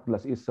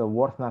worthless, it's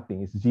worth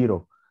nothing, it's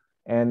zero.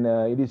 And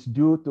it is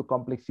due to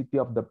complexity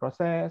of the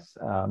process.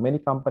 Many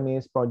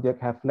companies,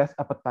 projects have less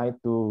appetite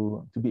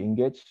to be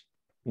engaged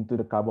into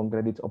the carbon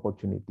credits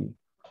opportunity.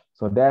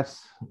 So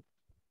that's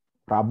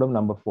problem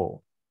number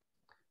 4.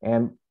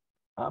 And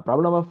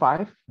problem number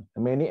 5,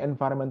 many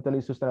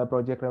environmentally sustainable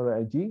projects, renewable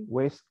energy,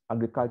 waste,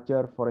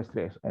 agriculture,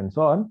 forestry, and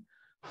so on,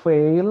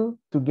 fail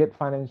to get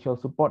financial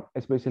support,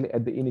 especially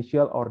at the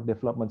initial or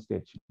development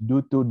stage,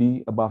 due to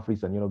the above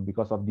reason,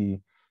 because of the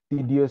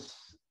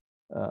tedious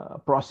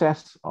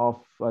process of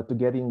to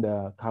getting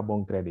the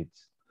carbon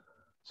credits.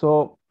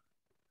 So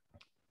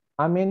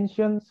I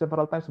mentioned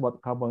several times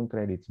about carbon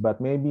credits,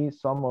 but maybe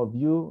some of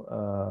you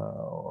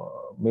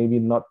maybe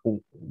not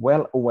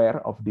well aware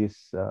of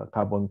these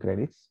carbon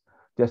credits.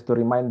 Just to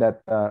remind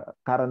that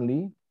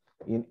currently,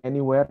 in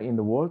anywhere in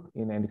the world,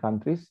 in any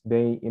countries,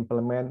 they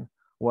implement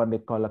what they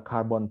call a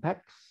carbon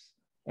tax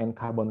and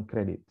carbon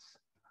credits.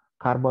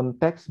 Carbon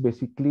tax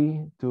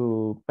basically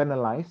to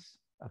penalize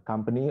a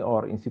company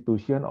or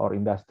institution or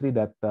industry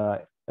that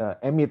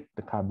emit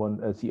the carbon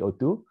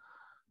CO2.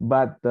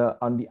 But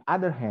on the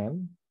other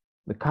hand,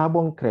 the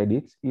carbon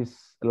credits is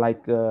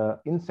like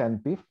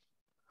incentive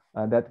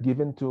that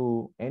given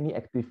to any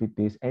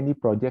activities, any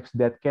projects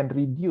that can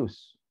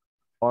reduce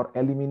or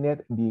eliminate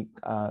the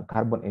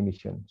carbon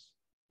emissions.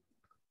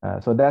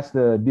 So that's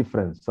the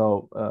difference.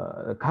 So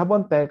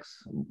carbon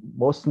tax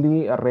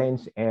mostly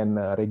arranged and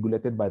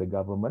regulated by the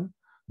government,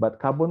 but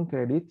carbon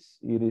credits,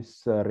 it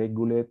is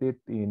regulated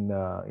in,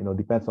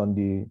 depends on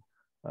the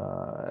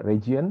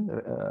region.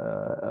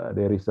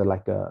 There is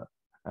like a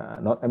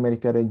North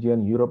America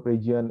region, Europe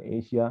region,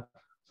 Asia.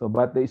 So,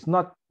 but it's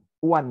not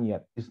one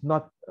yet. It's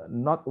not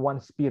one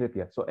spirit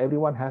yet. So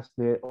everyone has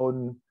their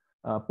own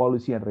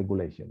policy and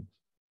regulations.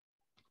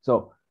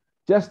 So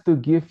just to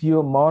give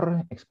you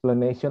more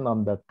explanation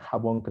on the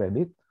carbon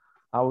credit,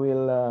 I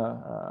will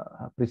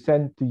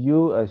present to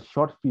you a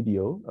short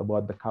video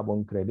about the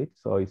carbon credit.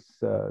 So it's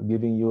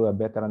giving you a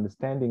better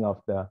understanding of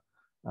the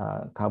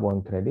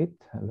carbon credit.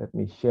 Let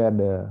me share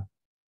the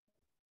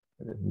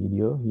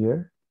video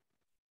here.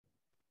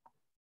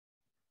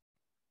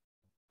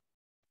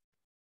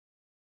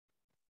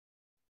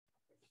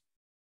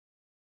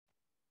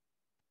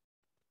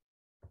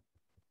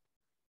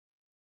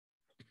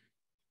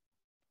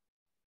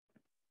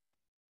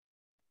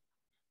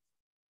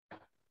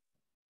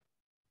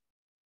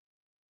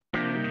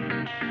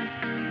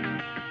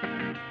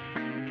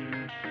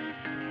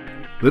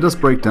 Let us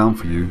break down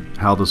for you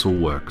how this all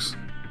works.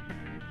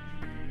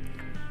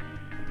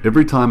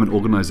 Every time an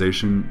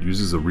organization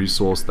uses a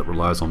resource that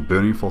relies on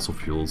burning fossil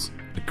fuels,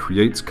 it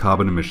creates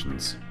carbon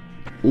emissions,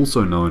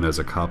 also known as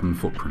a carbon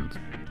footprint.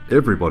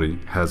 Everybody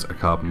has a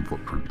carbon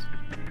footprint.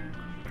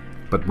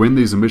 But when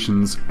these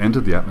emissions enter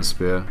the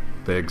atmosphere,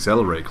 they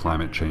accelerate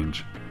climate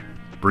change,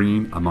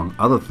 bringing, among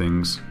other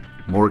things,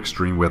 more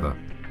extreme weather.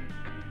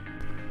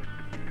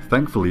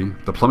 Thankfully,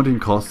 the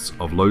plummeting costs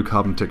of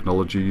low-carbon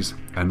technologies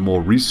and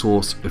more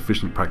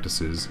resource-efficient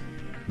practices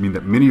mean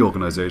that many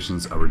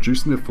organizations are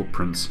reducing their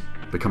footprints,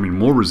 becoming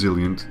more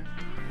resilient,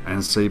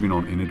 and saving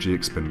on energy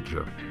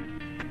expenditure.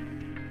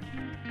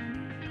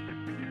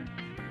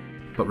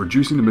 But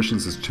reducing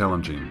emissions is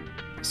challenging,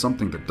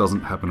 something that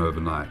doesn't happen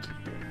overnight.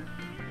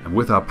 And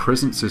with our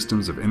present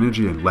systems of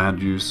energy and land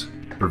use,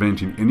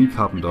 preventing any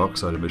carbon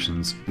dioxide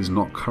emissions is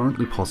not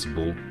currently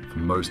possible for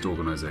most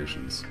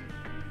organizations.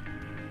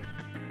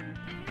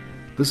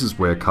 This is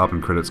where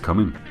carbon credits come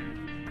in.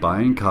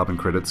 Buying carbon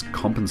credits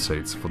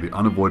compensates for the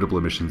unavoidable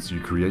emissions you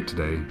create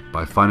today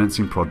by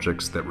financing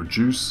projects that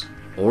reduce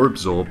or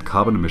absorb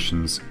carbon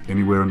emissions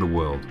anywhere in the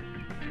world.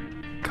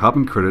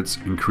 Carbon credits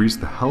increase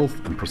the health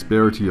and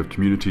prosperity of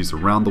communities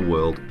around the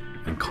world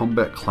and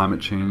combat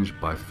climate change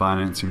by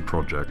financing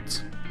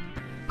projects.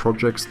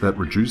 Projects that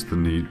reduce the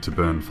need to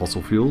burn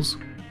fossil fuels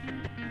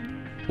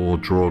or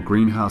draw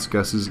greenhouse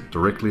gases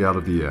directly out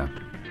of the air.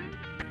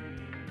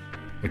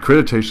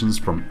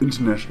 Accreditations from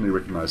internationally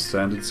recognized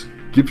standards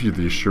give you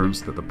the assurance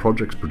that the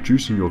projects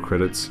producing your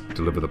credits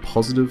deliver the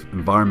positive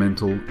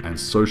environmental and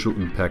social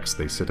impacts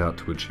they set out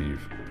to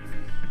achieve.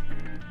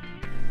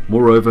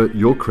 Moreover,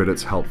 your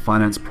credits help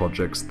finance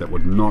projects that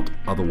would not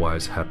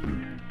otherwise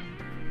happen.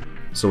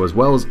 So as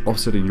well as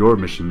offsetting your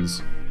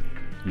emissions,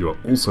 you are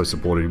also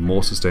supporting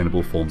more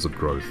sustainable forms of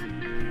growth.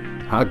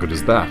 How good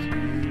is that?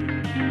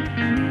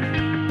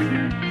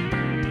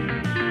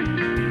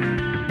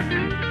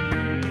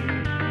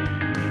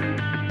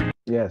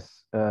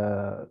 Yes,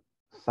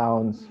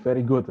 sounds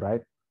very good,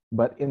 right?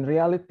 But in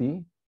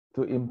reality,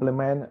 to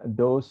implement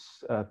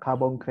those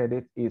carbon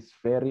credit is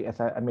very, as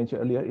I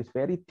mentioned earlier, is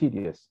very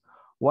tedious.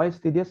 Why is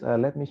tedious?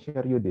 Let me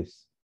share you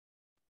this.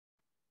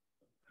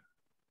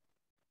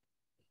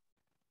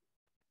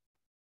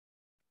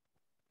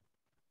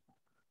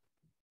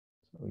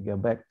 So we go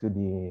back to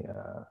the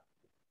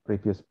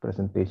previous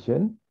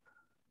presentation.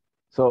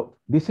 So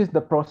this is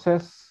the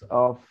process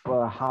of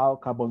how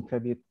carbon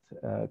credit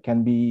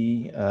can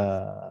be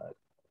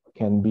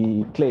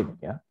claimed.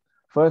 Yeah.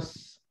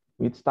 First,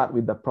 we start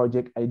with the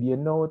project idea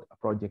node,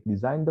 project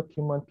design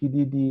document,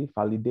 PDD,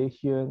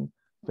 validation,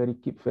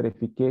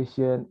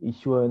 verification,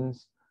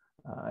 issuance,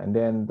 and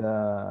then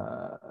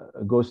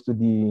goes to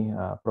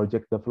the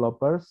project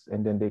developers,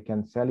 and then they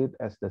can sell it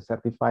as the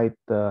certified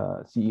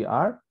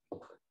CER,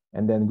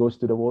 and then goes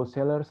to the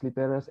wholesalers,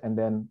 retailers, and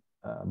then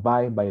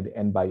buy by the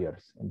end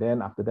buyers. And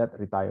then after that,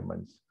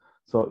 retirements.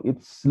 So it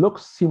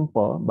looks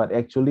simple, but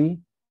actually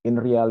in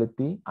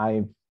reality,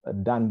 I've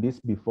done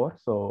this before.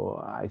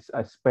 So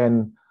I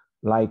spend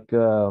like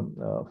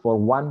for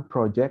one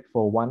project,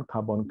 for one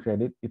carbon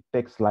credit, it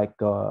takes like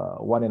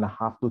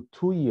 1.5 to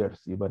 2 years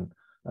even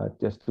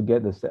just to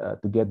get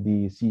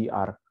the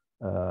CER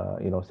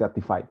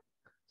certified.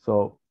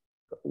 So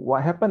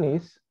what happened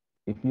is,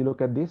 if you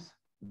look at this,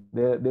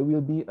 there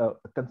will be a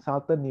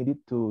consultant needed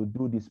to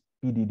do this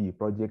PDD,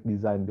 project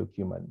design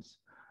documents.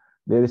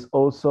 There is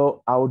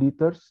also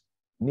auditors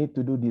need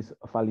to do these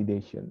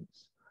validations.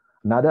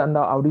 Another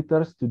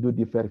auditors to do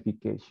the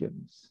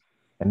verifications.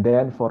 And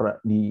then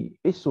for the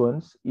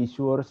issuance,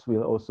 issuers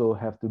will also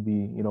have to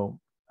be,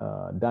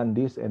 done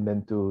this and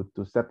then to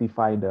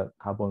certify the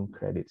carbon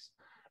credits.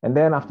 And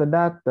then after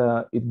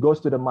that, it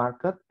goes to the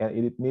market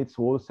and it needs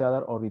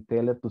wholesaler or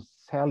retailer to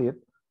sell it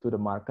to the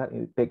market.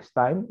 It takes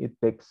time. It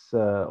takes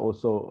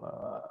also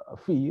a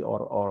fee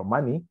or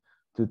money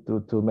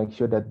to make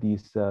sure that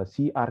this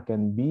CR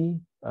can be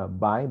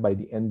bought by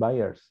the end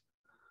buyers.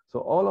 So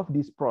all of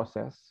this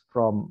process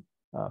from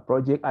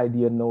project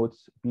idea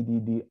nodes,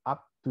 PDD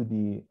up to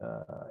the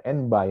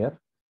end buyer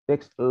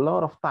takes a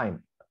lot of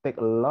time, take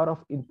a lot of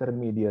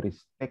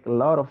intermediaries, take a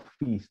lot of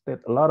fees, take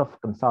a lot of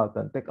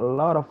consultants, take a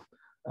lot of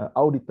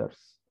auditors.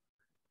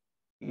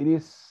 It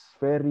is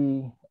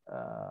very,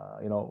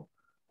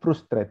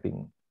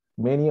 frustrating.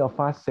 Many of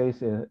us say,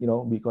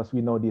 because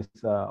we know this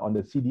on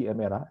the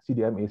CDM era.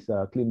 CDM is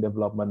a Clean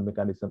Development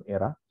Mechanism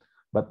era,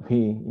 but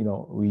we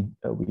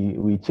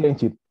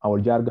change it.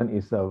 Our jargon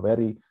is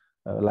very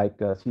like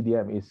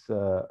CDM is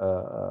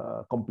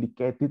a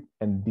complicated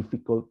and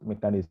difficult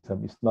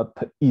mechanism. It's not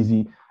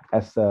easy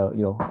as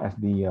as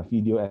the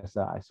video as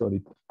I showed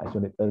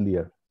it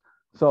earlier.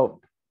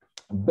 So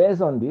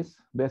based on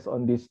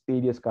this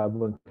tedious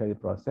carbon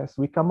credit process,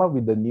 we come up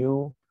with the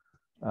new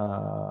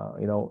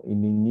in a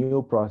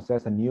new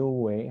process, a new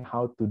way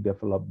how to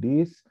develop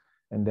this,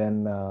 and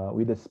then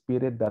with the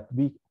spirit that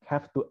we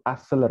have to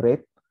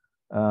accelerate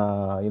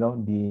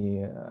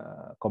the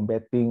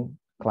combating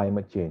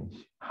climate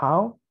change.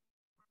 How?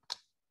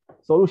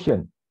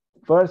 Solution.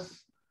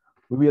 First,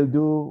 we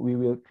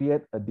will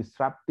create a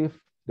disruptive,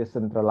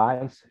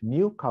 decentralized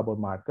new carbon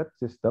market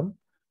system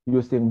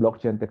using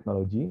blockchain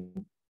technology,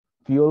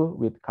 fueled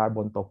with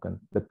carbon token.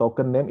 The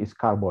token name is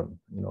carbon,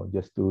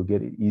 just to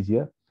get it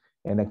easier.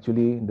 And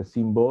actually the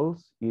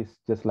symbols is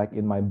just like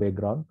in my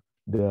background,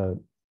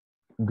 the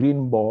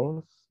green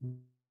balls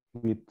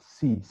with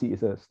C. C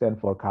is a stand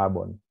for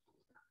carbon.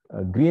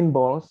 Green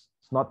balls,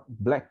 it's not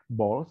black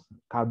balls.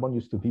 Carbon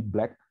used to be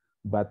black,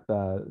 but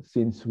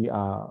since we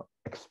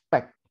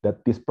expect that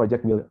this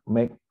project will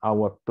make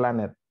our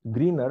planet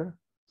greener,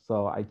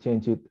 so I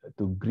change it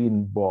to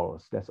green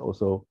balls. That's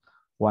also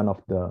one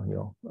of the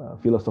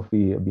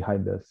philosophy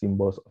behind the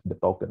symbols of the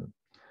token.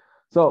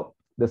 So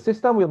the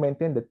system will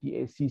maintain the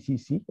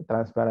TACCC,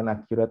 transparent,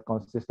 accurate,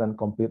 consistent,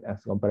 complete, and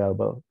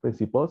comparable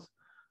principles.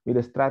 with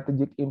a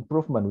strategic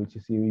improvement, which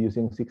is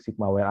using Six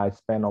Sigma, where I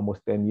spent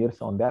almost 10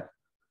 years on that.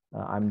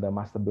 I'm the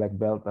master black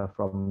belt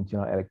from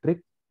General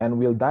Electric, and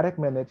will direct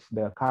manage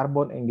the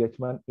carbon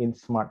engagement in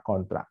smart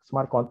contracts.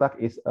 Smart contract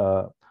is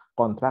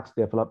contracts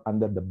developed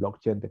under the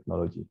blockchain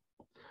technology.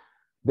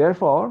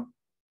 Therefore,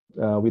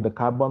 with the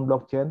carbon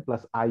blockchain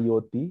plus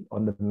IoT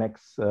on the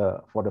next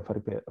for the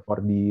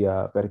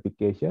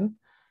verification,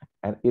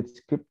 and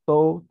its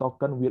crypto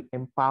token will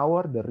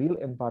empower the real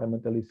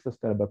environmentally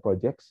sustainable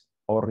projects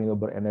or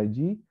renewable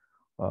energy,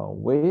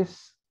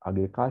 waste,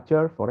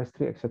 agriculture,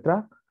 forestry,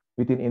 etc.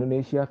 within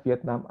Indonesia,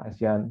 Vietnam,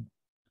 ASEAN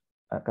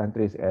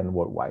countries, and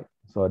worldwide.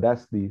 So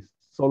that's the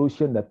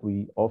solution that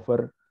we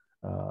offer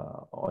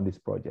on this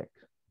project.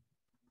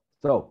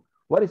 So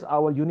what is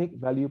our unique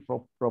value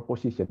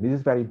proposition? This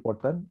is very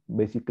important.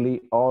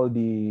 Basically, all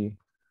the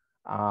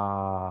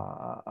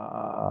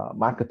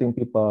marketing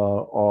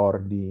people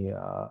or the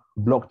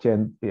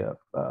blockchain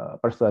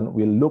person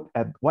will look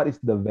at what is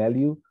the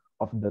value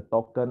of the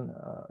token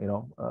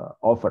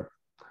offer.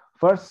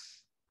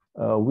 First,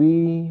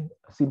 we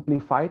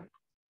simplified,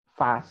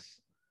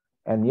 fast,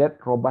 and yet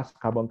robust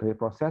carbon credit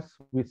process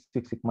with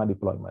Six Sigma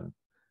deployment.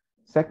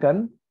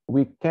 Second,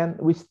 we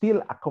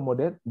still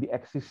accommodate the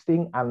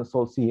existing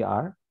unsold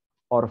CER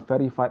or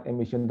verified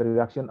emission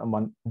reduction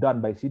amount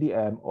done by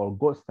CDM or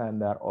gold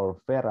standard or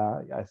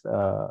VERA, as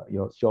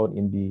shown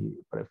in the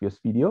previous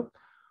video,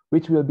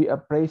 which will be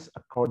appraised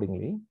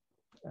accordingly.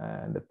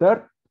 And the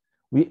third,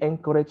 we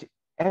encourage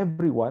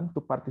everyone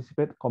to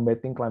participate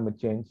combating climate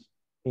change,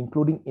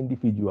 including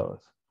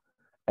individuals.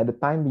 At the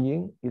time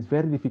being, it's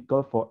very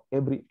difficult for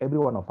every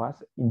one of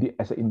us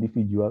as an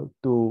individual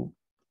to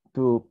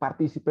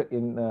participate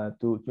in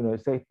to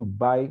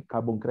buy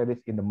carbon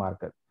credits in the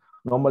market.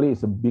 Normally,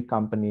 it's a big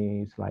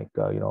companies like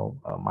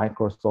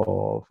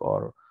Microsoft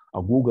or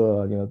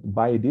Google,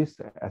 buy this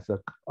as a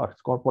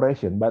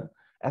corporation. But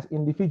as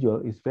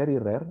individual, it's very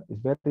rare.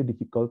 It's very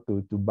difficult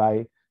to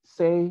buy,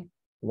 say,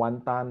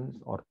 1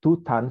 ton or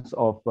 2 tons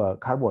of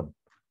carbon.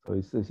 So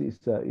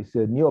it's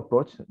a new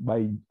approach.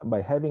 By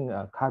having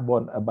a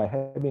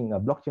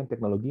blockchain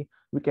technology,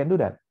 we can do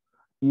that.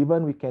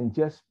 Even we can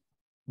just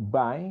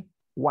buy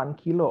 1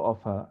 kilo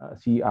of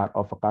CER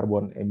of a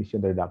carbon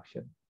emission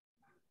reduction.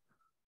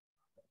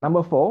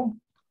 Number 4,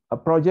 a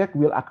project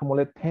will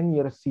accumulate 10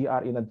 years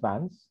CR in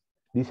advance.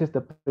 This is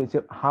the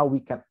principle how we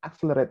can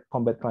accelerate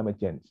combat climate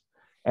change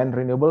and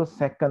renewable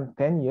second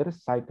 10-year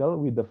cycle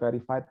with the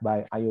verified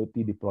by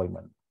IoT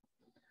deployment.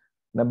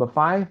 Number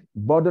 5,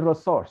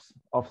 borderless source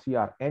of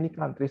CR, any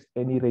countries,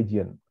 any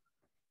region.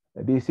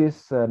 This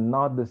is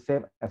not the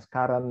same as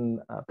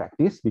current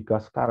practice,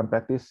 because current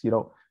practice,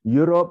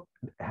 Europe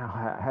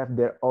have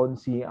their own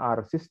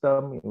CR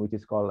system, which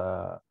is called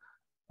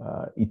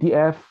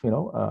ETF.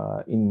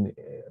 In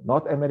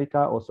North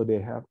America also they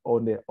have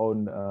their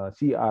own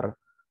CR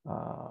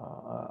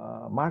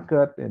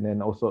market, and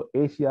then also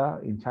Asia,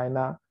 in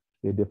China,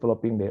 they're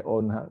developing their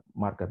own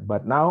market.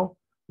 But now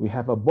we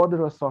have a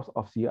borderless source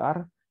of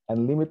CR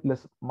and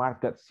limitless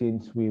market,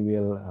 since we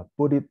will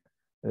put it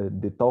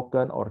the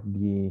token or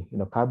the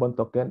carbon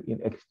token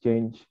in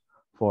exchange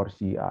for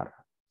CR.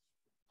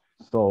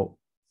 So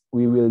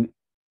we will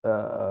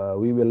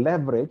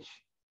leverage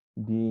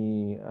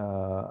the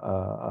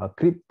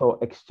crypto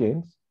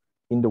exchange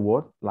in the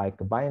world, like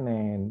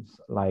Binance,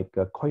 like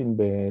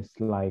Coinbase,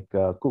 like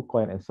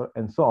KuCoin,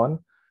 and so on,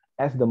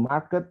 as the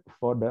market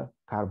for the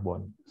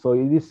carbon. So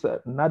it is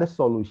another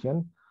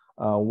solution.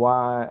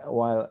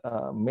 While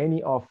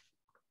many of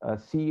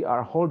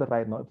CER holder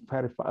right now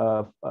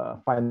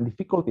find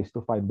difficulties to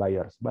find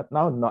buyers, but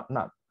now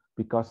not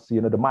because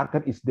the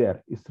market is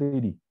there, it's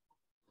ready.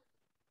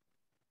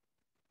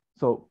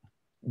 So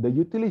the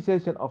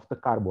utilization of the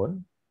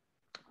carbon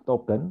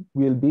token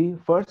will be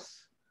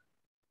first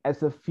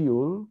as a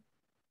fuel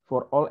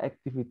for all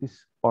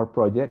activities or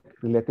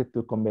projects related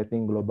to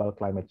combating global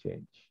climate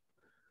change.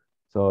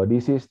 So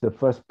this is the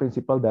first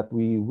principle that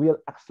we will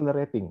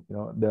accelerating,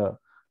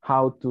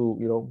 how to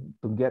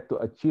get to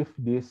achieve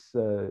this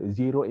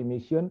zero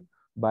emission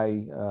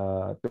by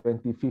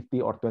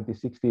 2050 or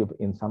 2060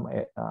 in some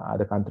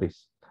other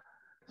countries.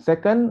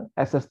 Second,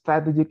 as a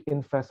strategic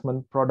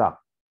investment product,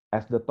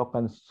 as the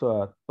total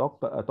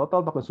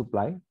token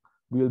supply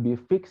will be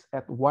fixed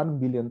at 1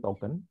 billion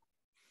token,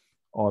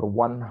 or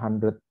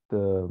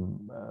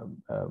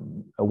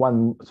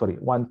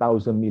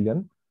 1,000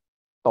 million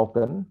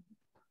token,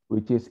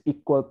 which is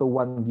equal to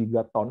 1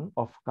 gigaton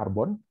of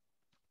carbon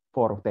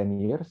for 10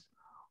 years,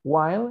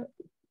 while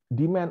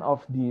demand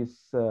of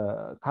these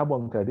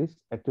carbon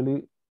credits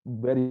actually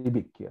very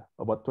big here,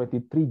 about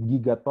 23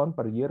 gigaton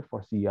per year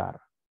for CR.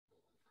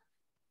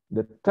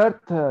 The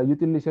third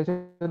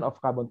utilization of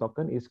carbon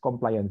token is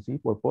compliancy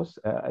purpose.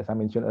 As I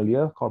mentioned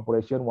earlier,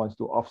 corporation wants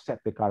to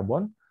offset the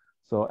carbon.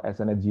 So as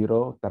a net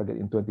zero target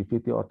in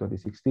 2050 or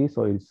 2060,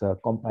 so it's a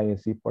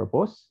compliancy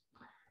purpose.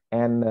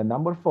 And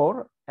number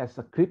 4, as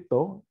a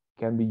crypto,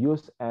 can be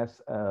used as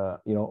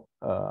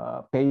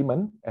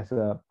payment, as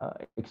a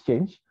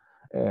exchange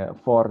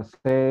for,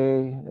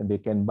 say, they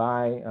can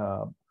buy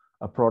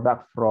a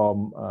product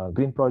from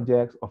green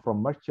projects or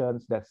from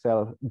merchants that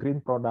sell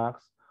green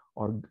products,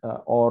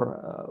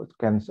 or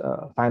can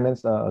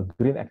finance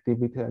green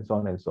activity and so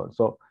on and so on.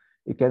 So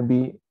it can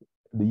be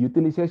the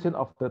utilization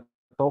of the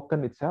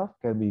token itself,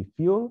 can be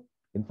fuel,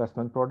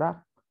 investment product,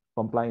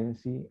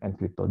 compliancy, and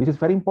crypto. This is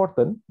very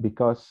important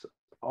because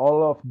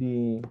all of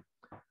the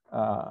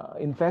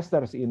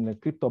investors in the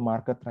crypto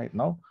market right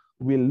now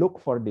will look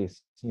for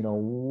this.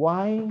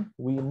 Why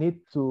we need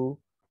to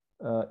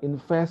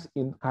invest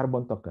in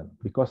carbon token?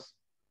 Because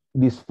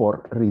these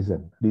four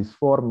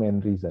main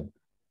reasons: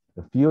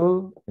 the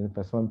fuel,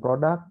 investment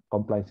product,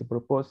 compliance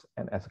purpose,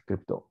 and as a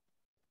crypto.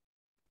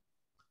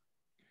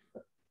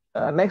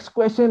 Next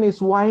question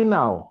is why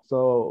now?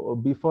 So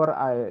before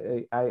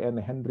I and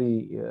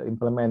Henry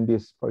implement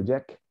this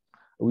project,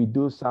 we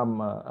do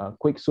some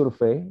quick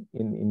survey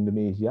in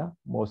Indonesia,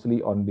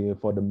 mostly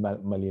for the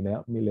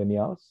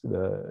millennials,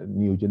 the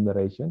new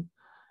generation,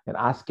 and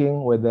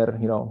asking whether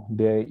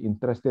they're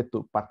interested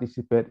to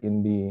participate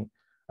in the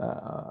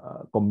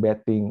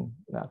combating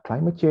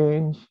climate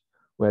change,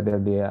 whether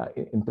they are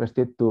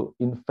interested to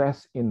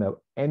invest in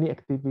any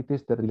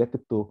activities that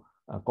related to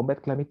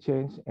combat climate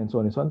change, and so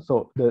on and so on.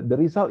 So the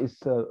result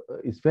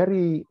is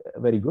very,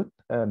 very good,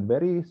 and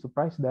very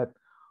surprised that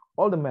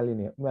all the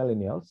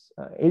millennials,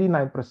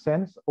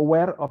 89%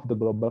 aware of the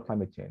global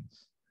climate change.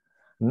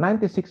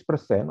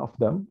 96% of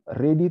them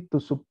ready to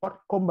support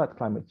combat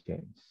climate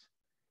change.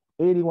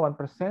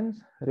 81%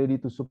 ready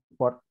to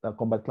support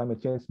combat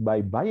climate change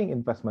by buying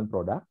investment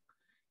product,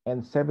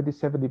 and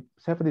 77%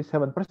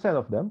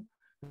 of them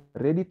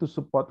ready to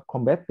support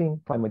combating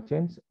climate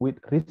change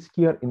with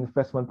riskier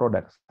investment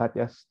products such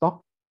as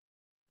stock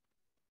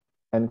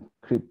and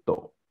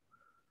crypto.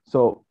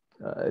 So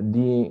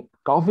the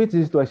COVID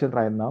situation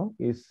right now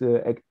is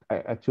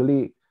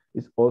actually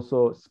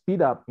also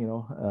speed up,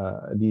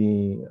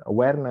 the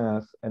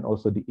awareness and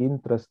also the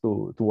interest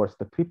towards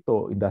the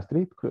crypto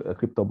industry,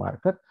 crypto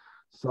market.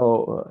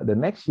 So the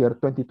next year,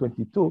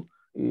 2022,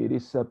 it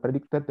is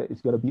predicted that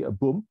it's going to be a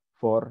boom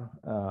for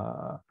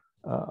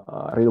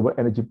renewable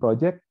energy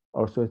project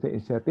or social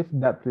initiative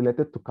that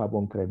related to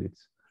carbon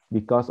credits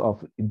because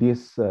of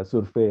this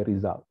survey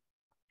result.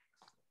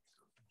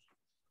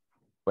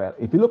 Well,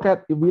 if we look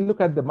at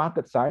the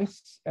market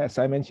size, as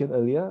I mentioned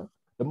earlier,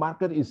 the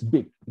market is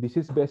big. This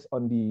is based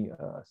on the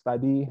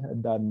study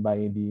done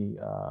by the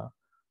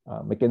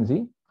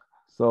McKinsey.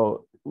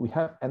 So we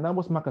have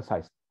enormous market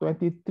size,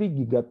 23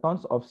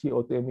 gigatons of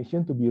CO2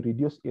 emission to be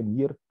reduced in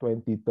year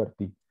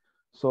 2030.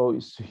 So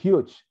it's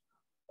huge.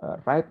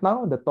 Right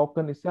now, the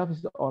token itself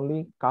is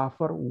only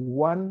cover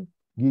 1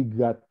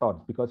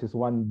 gigaton because it's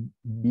 1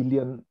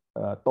 billion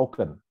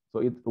token. So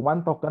it's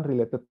one token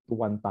related to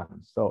 1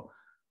 ton. So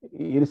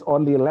it is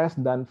only less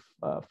than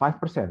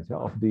 5%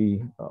 of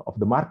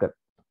the market.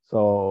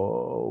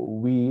 So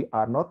we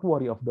are not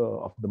worried of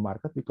the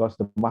market because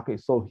the market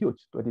is so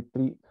huge,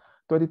 23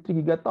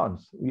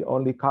 gigatons. We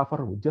only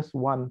cover just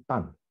 1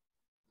 ton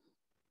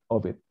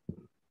of it.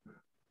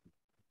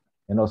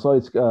 And also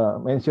it's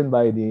mentioned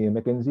by the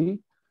McKinsey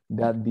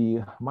that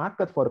the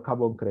market for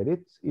carbon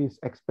credits is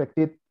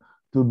estimated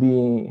to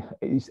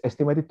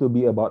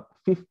be about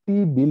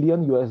 $50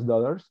 billion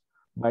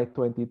by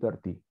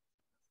 2030.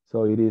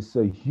 So it is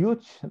a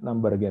huge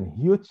number again,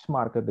 huge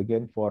market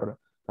again for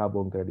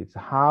carbon credits.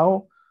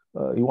 How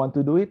you want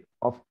to do it?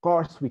 Of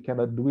course, we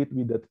cannot do it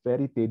with that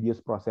very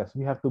tedious process.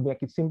 We have to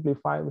make it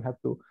simplified. We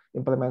have to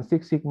implement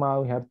Six Sigma.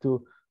 We have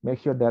to make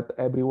sure that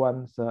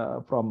everyone's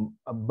from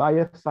a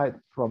buyer side,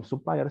 from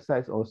supplier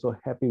side, is also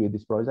happy with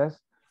this process.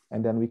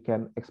 And then we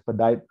can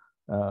expedite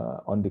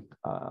on the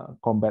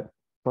combat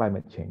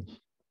climate change.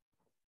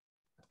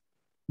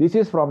 This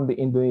is from the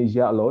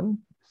Indonesia alone.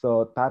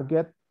 So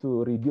target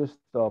to reduce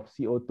the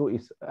CO2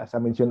 is, as I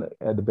mentioned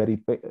at the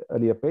very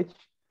earlier page,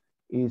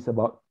 is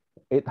about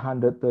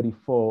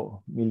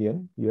 834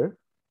 million year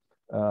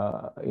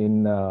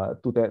in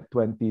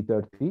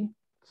 2030.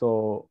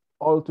 So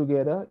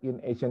altogether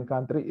in Asian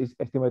country is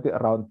estimated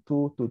around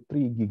 2 to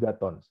 3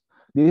 gigatons.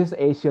 This is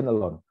Asian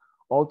alone.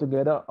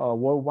 Altogether,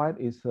 worldwide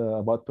is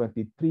about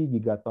 23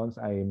 gigatons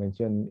I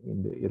mentioned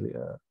in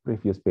the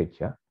previous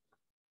page. Yeah.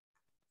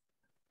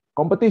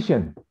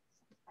 Competition.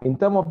 In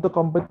terms of the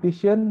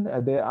competition,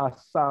 there are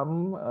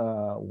some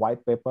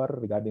white paper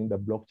regarding the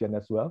blockchain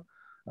as well.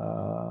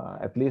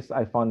 At least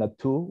I found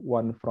two,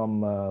 one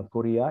from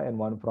Korea and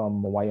one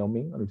from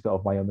Wyoming, University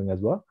of Wyoming as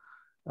well.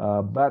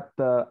 But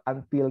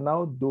until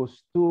now,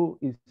 those two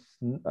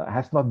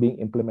has not been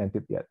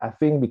implemented yet. I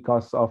think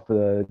because of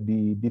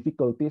the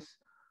difficulties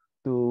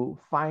to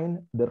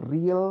find the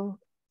real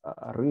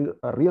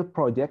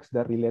projects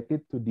that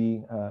related to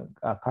the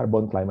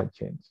carbon climate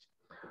change.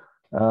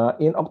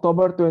 In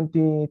October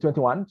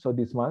 2021, so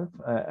this month,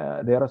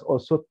 there is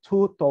also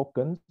 2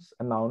 tokens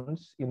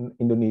announced in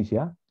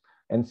Indonesia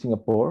and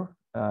Singapore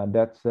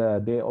that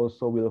they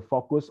also will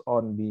focus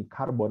on the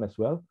carbon as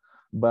well.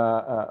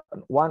 But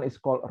one is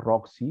called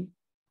Roxy.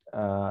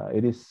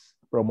 It is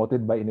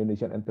promoted by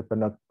Indonesian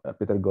entrepreneur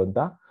Peter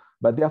Gonta,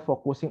 but they are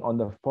focusing on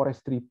the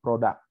forestry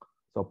product.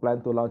 So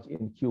plan to launch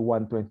in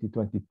Q1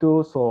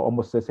 2022. So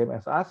almost the same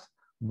as us,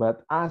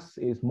 but us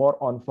is more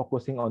on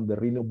focusing on the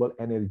renewable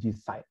energy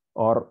side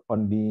or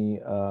on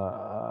the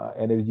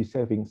energy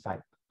saving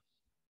side.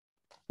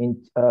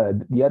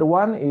 The other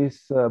one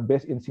is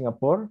based in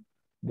Singapore.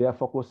 They are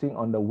focusing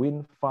on the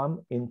wind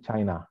farm in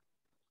China.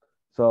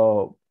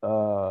 So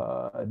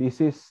this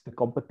is the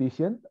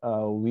competition.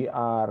 We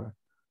are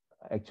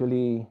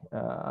actually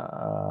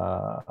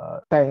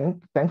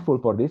thankful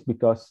for this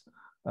because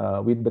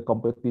with the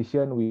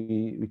competition,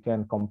 we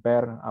can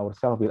compare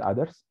ourselves with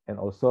others, and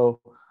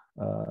also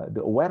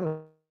the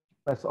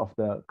awareness of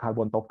the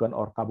carbon token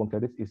or carbon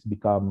credits is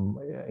become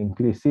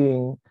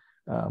increasing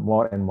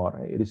more and more.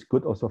 It is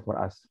good also for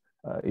us,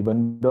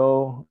 even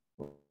though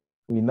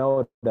we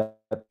know that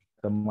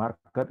the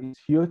market is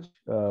huge.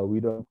 We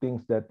don't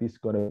think that this is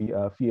going to be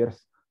a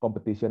fierce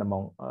competition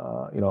among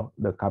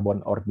the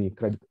carbon or the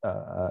credit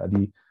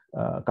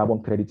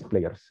carbon credits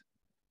players.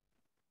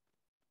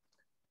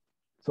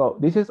 So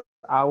this is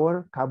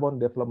our carbon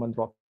development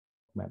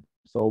roadmap.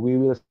 So we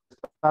will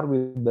start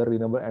with the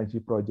renewable energy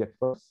project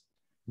first,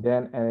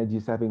 then energy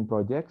saving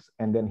projects,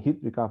 and then heat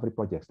recovery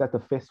projects. That's the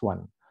phase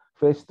 1.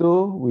 Phase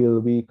 2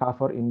 will be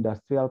cover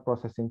industrial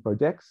processing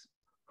projects,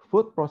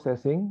 food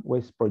processing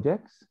waste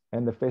projects,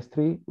 and the phase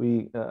 3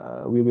 we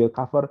will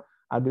cover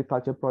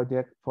agriculture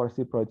projects,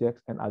 forestry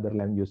projects, and other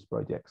land use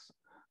projects.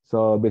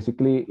 So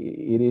basically,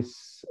 it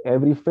is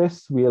every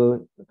phase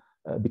will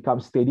become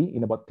steady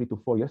in about 3 to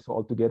 4 years. So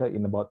altogether,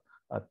 in about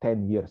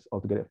 10 years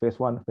altogether. Phase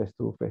 1, phase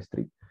 2, phase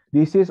 3.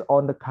 This is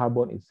on the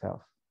carbon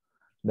itself.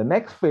 The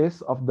next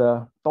phase of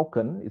the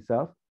token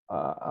itself,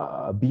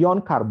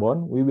 beyond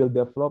carbon, we will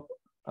develop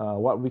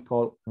what we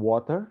call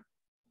water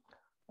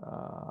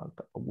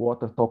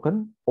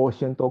token,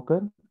 ocean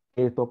token,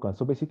 air token.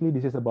 So basically,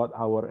 this is about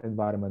our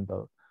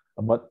environmental,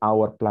 about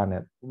our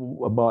planet,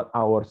 about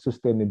our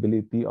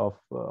sustainability of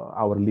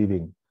our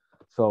living.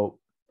 So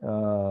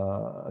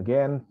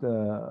again,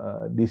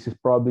 this is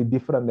probably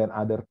different than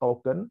other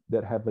token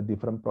that have a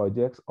different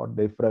projects or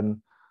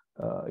different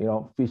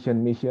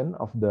vision mission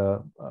of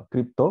the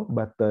crypto,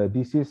 but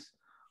this is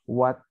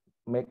what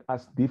make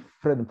us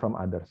different from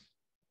others.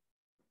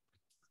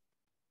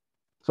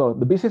 So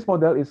the business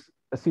model is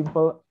a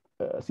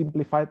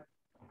simplified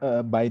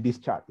by this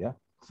chart. Yeah.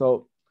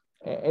 So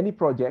any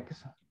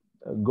project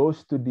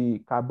goes to the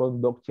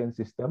carbon blockchain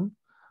system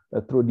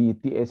through the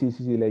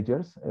TACC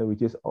ledgers,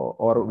 which is,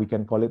 or we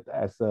can call it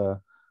as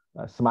a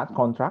smart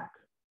contract.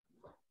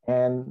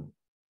 And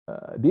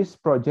this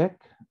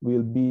project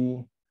will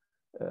be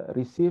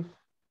receive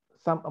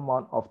some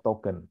amount of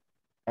token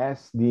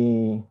as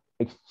the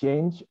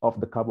exchange of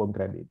the carbon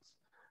credits.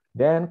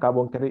 Then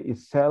carbon credit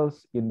is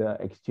sells in the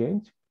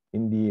exchange,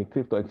 in the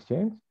crypto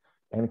exchange,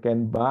 and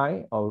can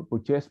buy or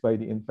purchase by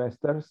the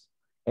investors,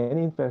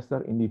 any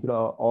investor,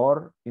 individual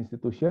or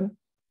institution,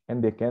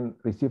 and they can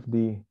receive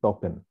the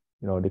token.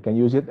 They can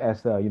use it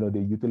as the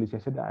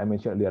utilization that I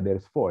mentioned earlier. There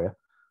is 4, yeah?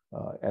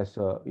 As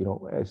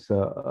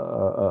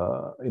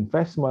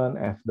investment,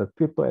 as the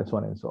crypto, and so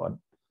on and so on.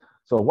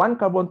 So 1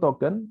 carbon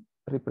token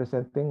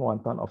representing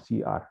 1 ton of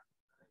CR.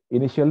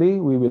 Initially,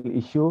 we will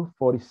issue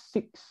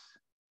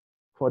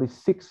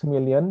 46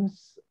 million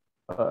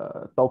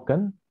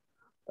token,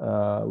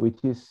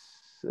 which is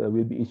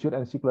will be issued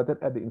and circulated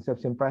at the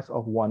inception price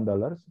of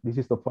 $1. This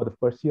is for the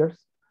first years.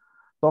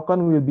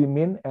 Token will be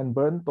mint and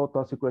burn,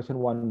 total circulation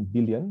 1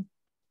 billion.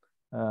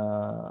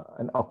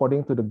 And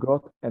according to the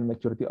growth and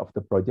maturity of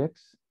the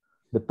projects,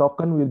 the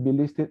token will be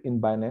listed in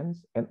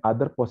Binance and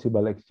other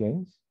possible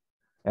exchanges.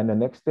 And the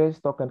next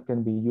stage, token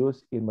can be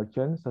used in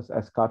merchants such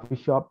as coffee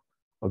shop,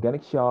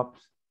 organic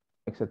shops,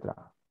 etc.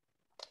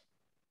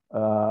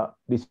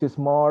 This is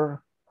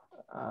more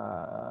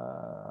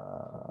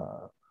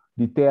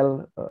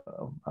detailed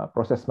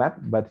process map,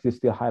 but it is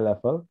still high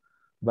level.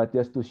 But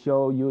just to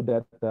show you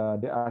that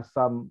there are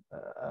some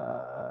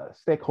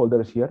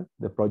stakeholders here: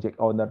 the project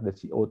owner, the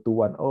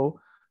CO2-1-0,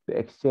 the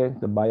exchange,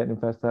 the buyer,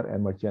 investor,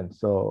 and merchant.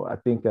 So I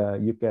think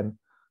you can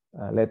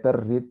later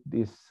read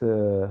this,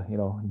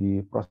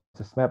 the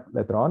process map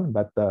later on.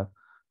 But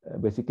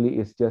basically,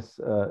 it's just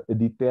a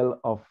detail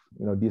of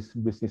this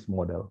business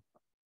model.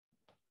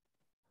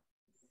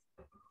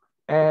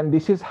 And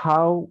this is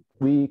how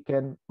we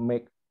can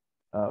make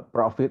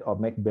profit or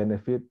make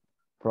benefit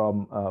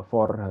from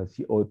for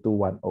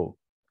CO2-1-0.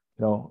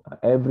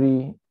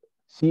 Every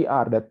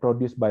CR that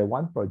produced by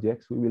 1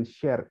 project, we will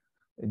share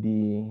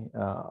the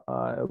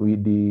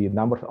with the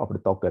numbers of the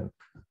token.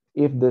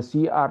 If the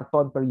CR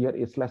ton per year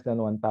is less than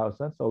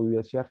 1,000, so we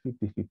will share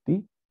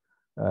 50-50.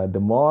 The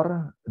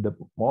more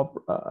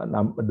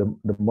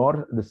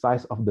the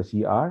size of the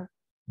CR,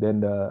 then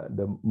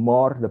the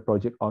more the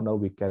project owner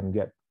we can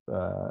get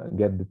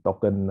the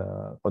token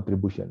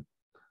contribution.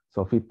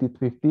 So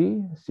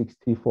 50-50,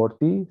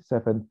 60-40,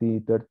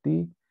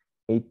 70-30,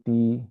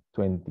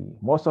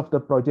 80-20. Most of the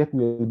project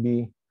will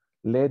be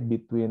led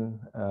between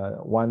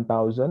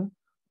 1,000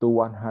 to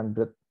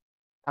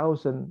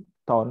 100,000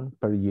 ton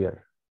per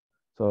year.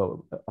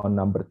 So on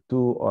number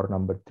 2 or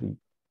number 3,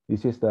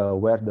 this is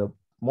where the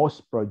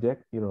most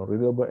project,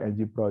 renewable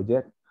energy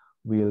project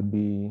will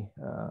be,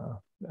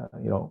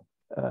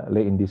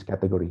 lay in this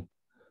category.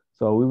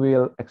 So we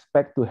will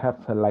expect to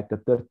have like a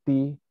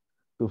 30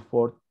 to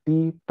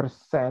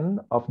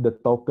 40% of the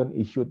token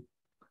issued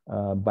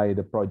by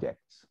the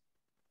projects.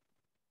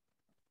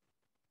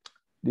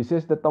 This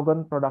is the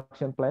token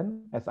production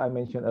plan. As I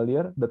mentioned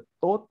earlier, the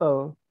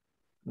total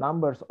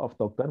numbers of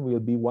token will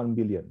be 1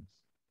 billion.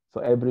 So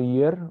every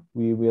year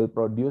we will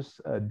produce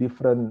a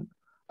different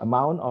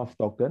amount of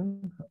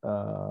token.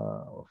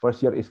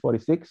 First year is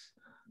 46,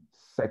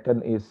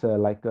 second is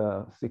like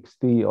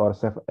 60 or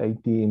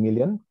 80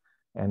 million,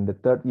 and the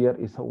third year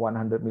is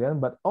 100 million.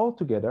 But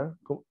altogether,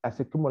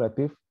 as a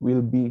cumulative,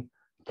 will be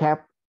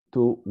capped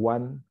to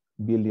 1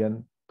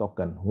 billion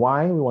token.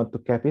 Why we want to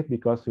cap it?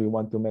 Because we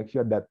want to make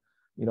sure that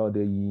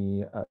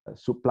the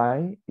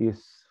supply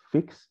is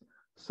fixed,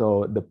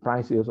 so the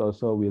price is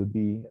also will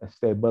be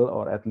stable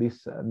or at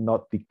least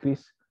not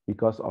decrease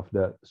because of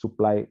the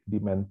supply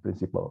demand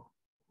principle.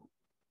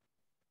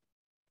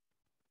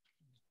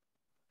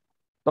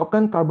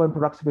 Token carbon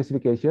product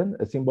specification,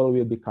 a symbol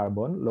will be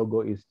carbon,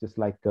 logo is just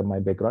like my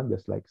background,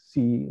 just like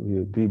C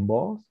with green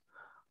balls.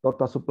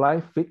 Total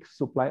supply, fixed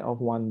supply of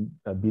 1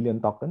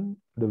 billion token.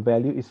 The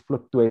value is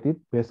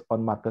fluctuated based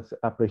on market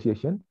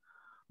appreciation.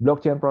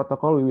 Blockchain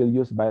protocol, we will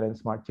use Binance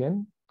Smart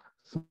Chain.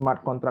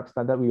 Smart contract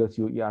standard, we will use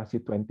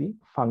ERC20,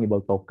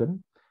 fungible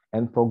token.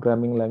 And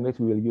programming language,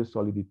 we will use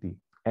Solidity.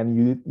 And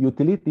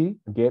utility,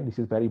 again, this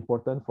is very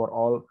important for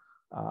all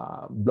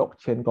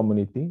blockchain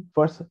community.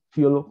 First,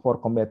 fuel for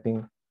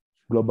combating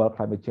global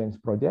climate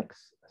change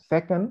projects.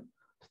 Second,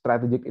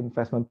 strategic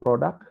investment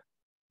product.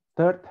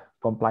 Third,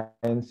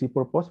 compliancy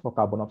purpose for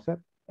carbon offset.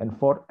 And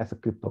fourth, as a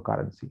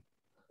cryptocurrency.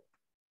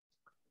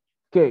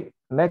 Okay,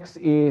 next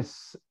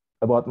is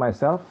about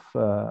myself.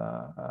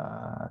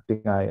 I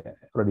think I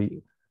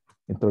already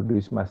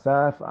introduced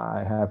myself.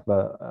 I have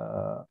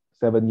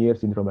 7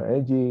 years in renewable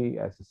energy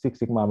as a Six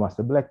Sigma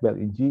Master Black Belt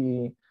in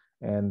GE,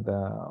 and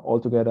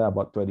altogether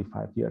about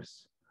 25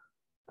 years.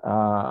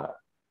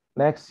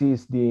 Next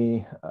is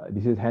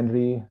this is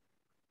Henry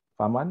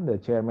Faman, the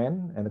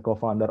chairman and the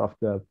co-founder of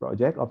the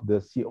project of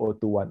the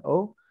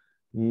CO2-1-0.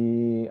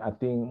 I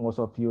think most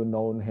of you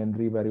know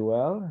Henry very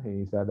well.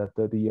 He's had a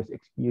 30 years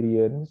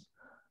experience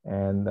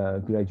and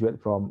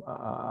graduate from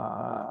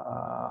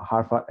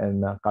Harvard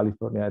and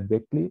California at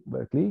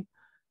Berkeley.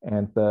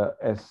 And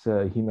as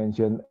he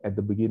mentioned at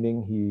the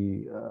beginning,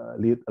 he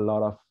lead a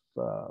lot of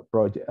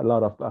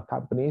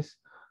companies,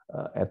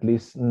 at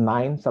least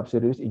 9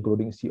 subsidiaries,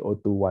 including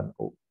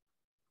CO2-1-0.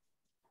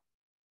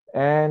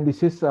 And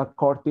this is a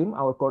core team,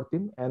 our core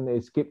team, and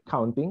it's keep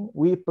counting.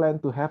 We plan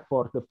to have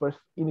for the first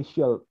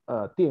initial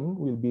team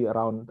will be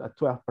around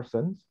 12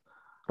 persons.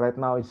 Right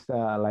now it's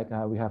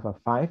we have a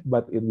 5,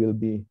 but it will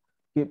be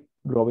keep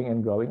growing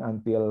and growing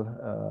until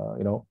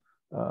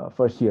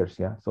first years.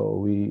 Yeah, so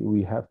we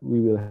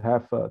will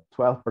have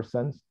 12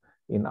 persons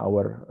in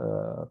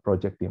our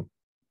project team.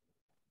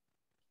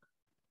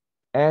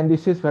 And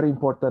this is very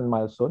important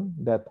milestone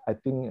that I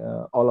think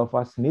all of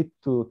us need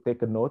to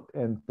take a note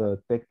and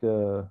take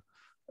a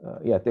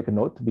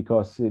note,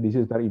 because this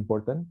is very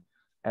important,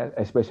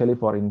 especially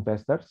for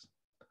investors.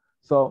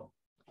 So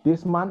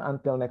this month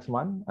until next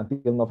month,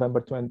 until November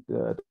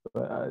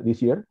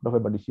this year,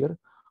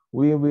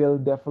 we will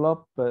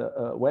develop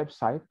a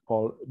website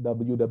called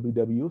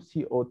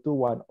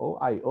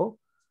www.co210.io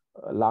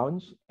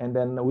launch, and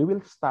then we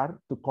will start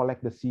to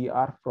collect the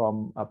CR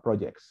from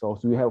projects. So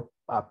we have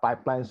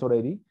pipelines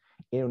already.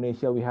 In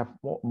Indonesia, we have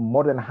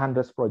more than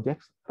 100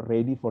 projects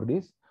ready for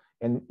this.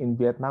 And in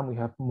Vietnam, we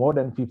have more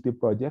than 50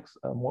 projects,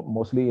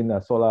 mostly in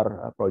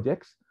solar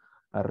projects,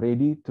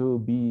 ready to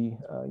be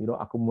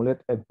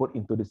accumulated and put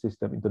into the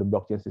system, into the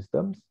blockchain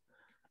systems.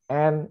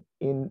 And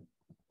in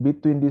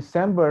between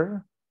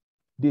December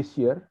this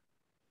year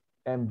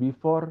and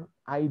before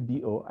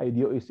IDO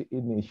is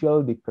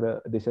initial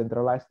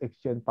decentralized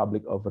exchange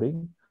public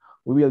offering,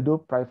 we will do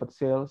private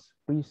sales,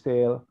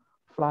 pre-sale,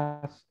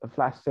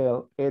 flash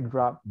sale,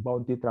 airdrop,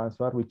 bounty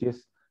transfer, which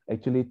is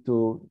actually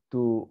to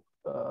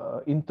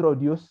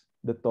introduce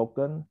the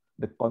token,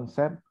 the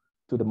concept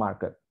to the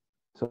market.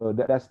 So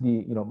that's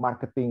the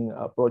marketing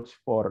approach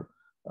for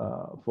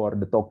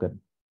the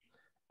token.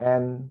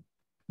 And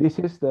this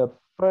is the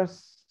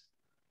first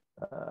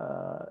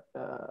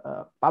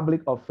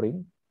public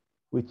offering,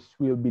 which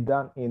will be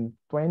done in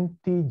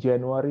 20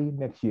 January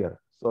next year.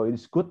 So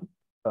it's good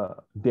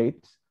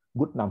dates,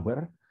 good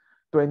number,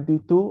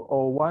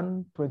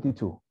 22/01/22.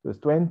 So it's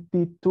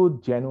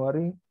 22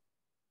 January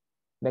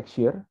next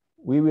year.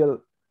 We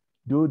will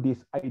do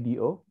this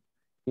IDO,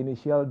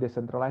 initial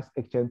decentralized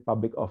exchange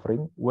public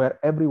offering, where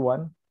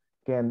everyone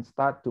can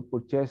start to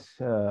purchase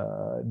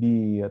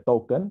the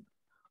token,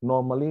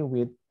 normally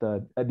with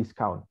a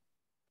discount.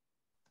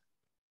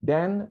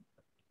 Then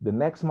the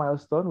next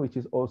milestone, which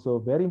is also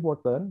very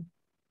important,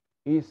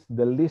 is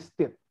the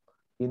listed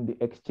in the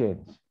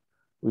exchange,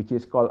 which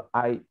is called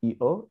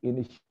IEO,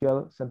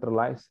 Initial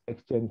Centralized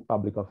Exchange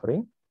Public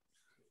Offering,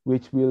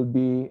 which will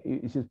be,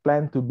 it is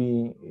planned to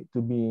be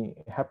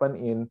happen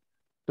in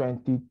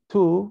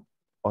 22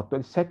 or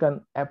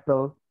 22nd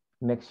April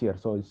next year.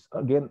 So it's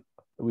again,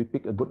 we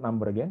pick a good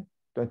number again,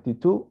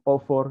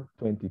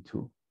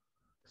 22/04/22.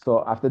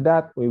 So after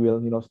that, we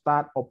will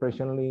start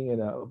operationally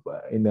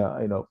in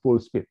a full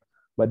speed.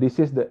 But this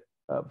is the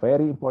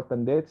very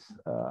important dates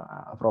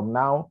from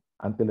now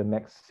until the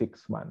next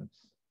 6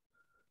 months.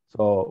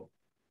 So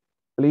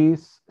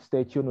please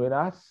stay tuned with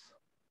us,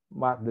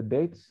 mark the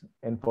dates,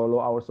 and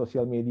follow our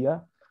social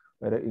media,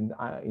 whether in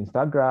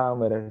Instagram,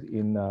 whether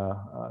in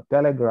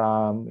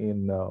Telegram,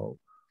 in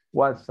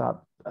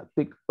WhatsApp,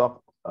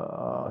 TikTok,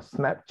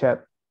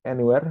 Snapchat,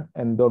 anywhere,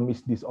 and don't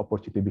miss this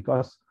opportunity,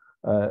 because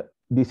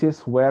this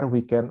is where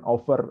we can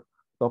offer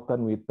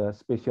token with a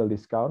special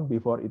discount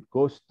before it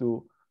goes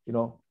to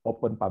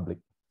open public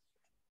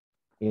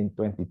in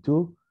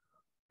 22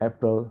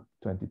 April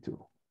 22.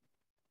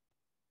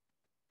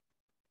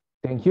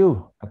 Thank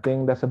you. I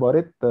think that's about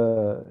it.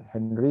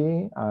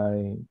 Henry,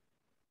 I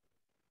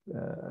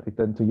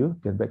return to you,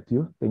 get back to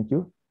you. Thank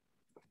you.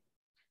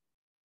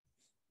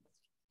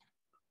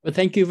 Well,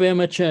 thank you very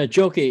much,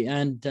 Choky.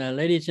 And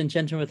ladies and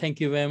gentlemen,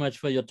 thank you very much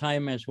for your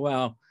time as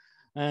well.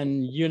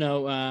 And,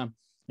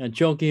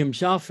 Choky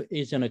himself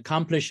is an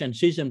accomplished and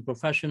seasoned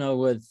professional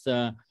with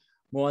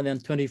more than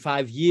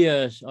 25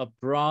 years of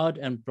broad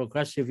and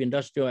progressive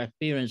industrial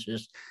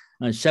experiences,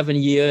 7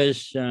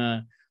 years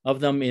of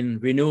them in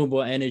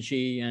renewable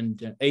energy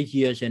and 8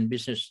 years in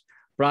business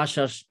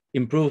process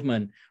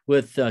improvement,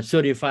 with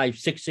certified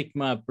Six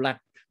Sigma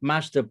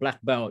Master Black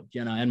Belt,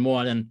 and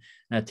more than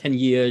 10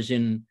 years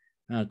in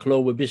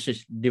global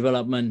business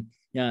development.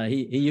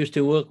 He used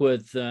to work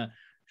with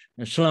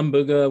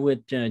Schlumberger,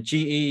 with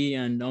GE,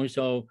 and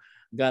also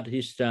got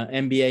his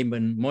MBA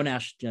in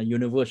Monash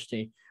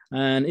University.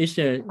 And he's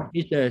a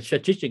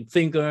strategic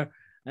thinker,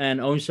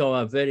 and also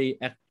a very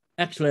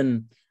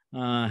excellent,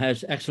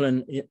 has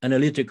excellent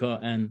analytical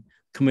and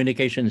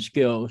communication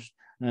skills,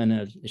 and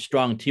a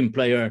strong team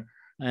player.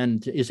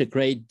 And it's a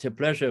great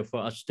pleasure for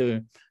us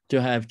to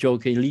have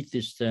Choky lead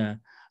this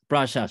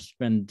process.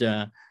 And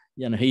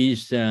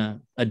he's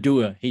a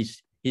doer.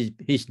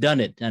 He's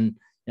done it, and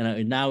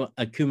now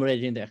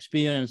accumulating the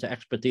experience, the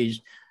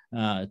expertise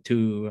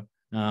to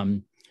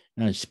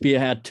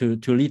spearhead,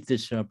 to lead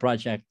this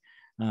project,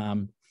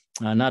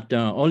 not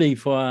only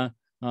for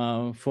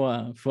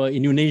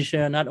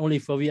Indonesia, not only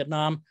for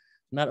Vietnam,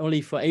 not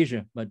only for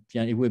Asia, but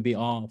it will be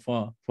all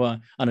for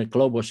on a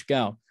global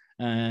scale.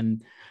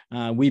 And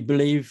we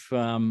believe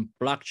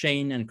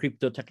blockchain and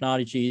crypto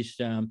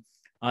technologies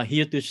are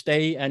here to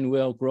stay and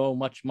will grow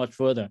much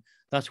further.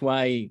 That's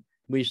why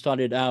we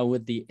started out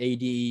with the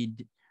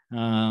ADE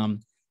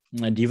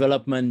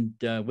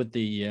development with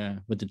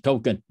the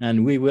token,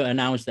 and we will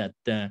announce that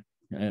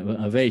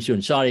very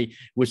soon. Sorry,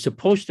 we're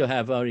supposed to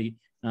have already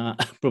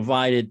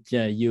provided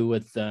you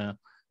with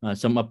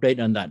some update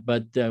on that,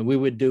 but we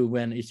will do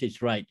when it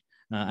is right.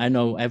 I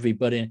know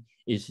everybody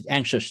is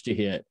anxious to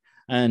hear it,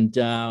 and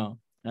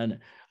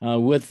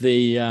with the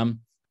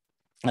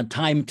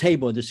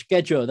timetable, the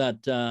schedule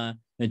that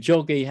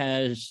Choky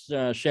has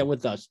shared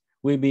with us,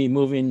 we'll be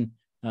moving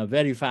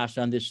very fast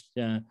on this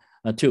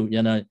too.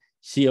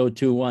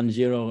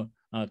 CO2-1-0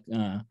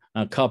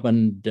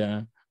 carbon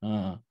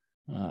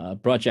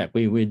project.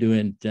 We're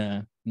doing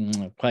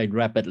quite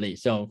rapidly.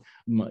 So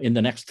in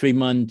the next 3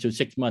 months to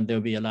 6 months,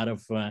 there'll be a lot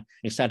of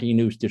exciting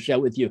news to share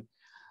with you.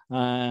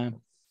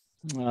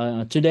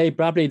 Today,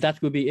 probably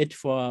that will be it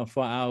for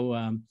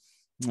our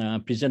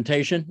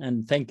presentation.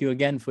 And thank you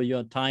again for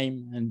your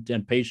time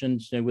and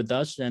patience with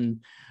us.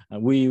 And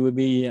we will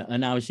be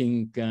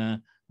announcing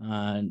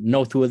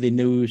noteworthy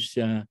news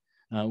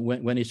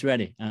when it's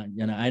ready.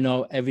 I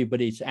know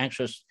everybody's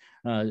anxious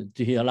to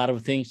hear a lot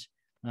of things,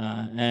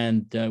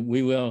 and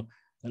we will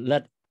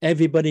let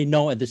everybody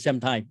know at the same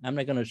time. I'm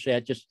not going to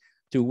share just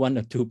to 1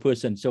 or 2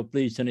 persons. So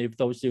please, and if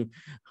those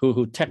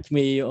who text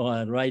me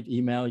or write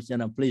emails,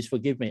 please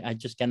forgive me. I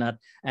just cannot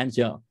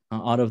answer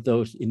all of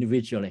those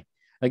individually.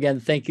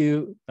 Again, thank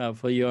you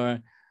for your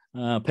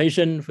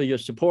patience, for your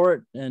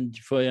support, and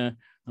for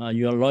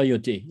your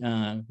loyalty.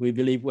 We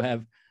believe we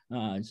have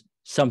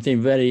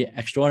something very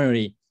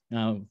extraordinary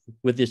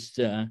with this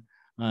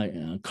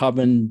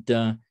carbon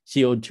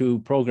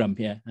CO2 program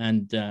here,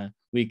 and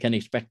we can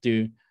expect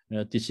to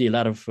see a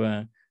lot of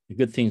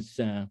good things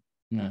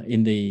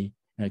in the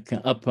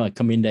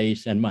upcoming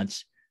days and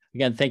months.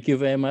 Again, thank you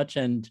very much,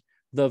 and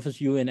those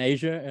of you in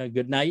Asia,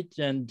 good night,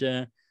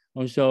 and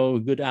also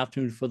good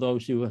afternoon for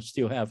those who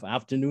still have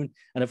afternoon,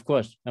 and of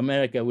course,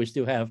 America, we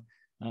still have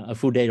a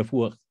full day of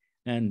work.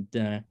 And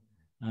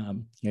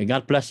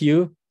God bless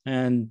you,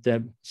 and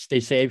stay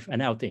safe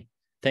and healthy.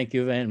 Thank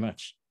you very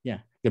much. Yeah,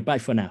 goodbye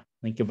for now.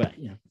 Thank you. Bye.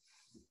 Yeah.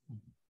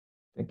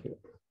 Thank you.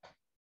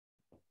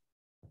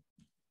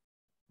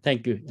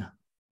 Thank you. Yeah.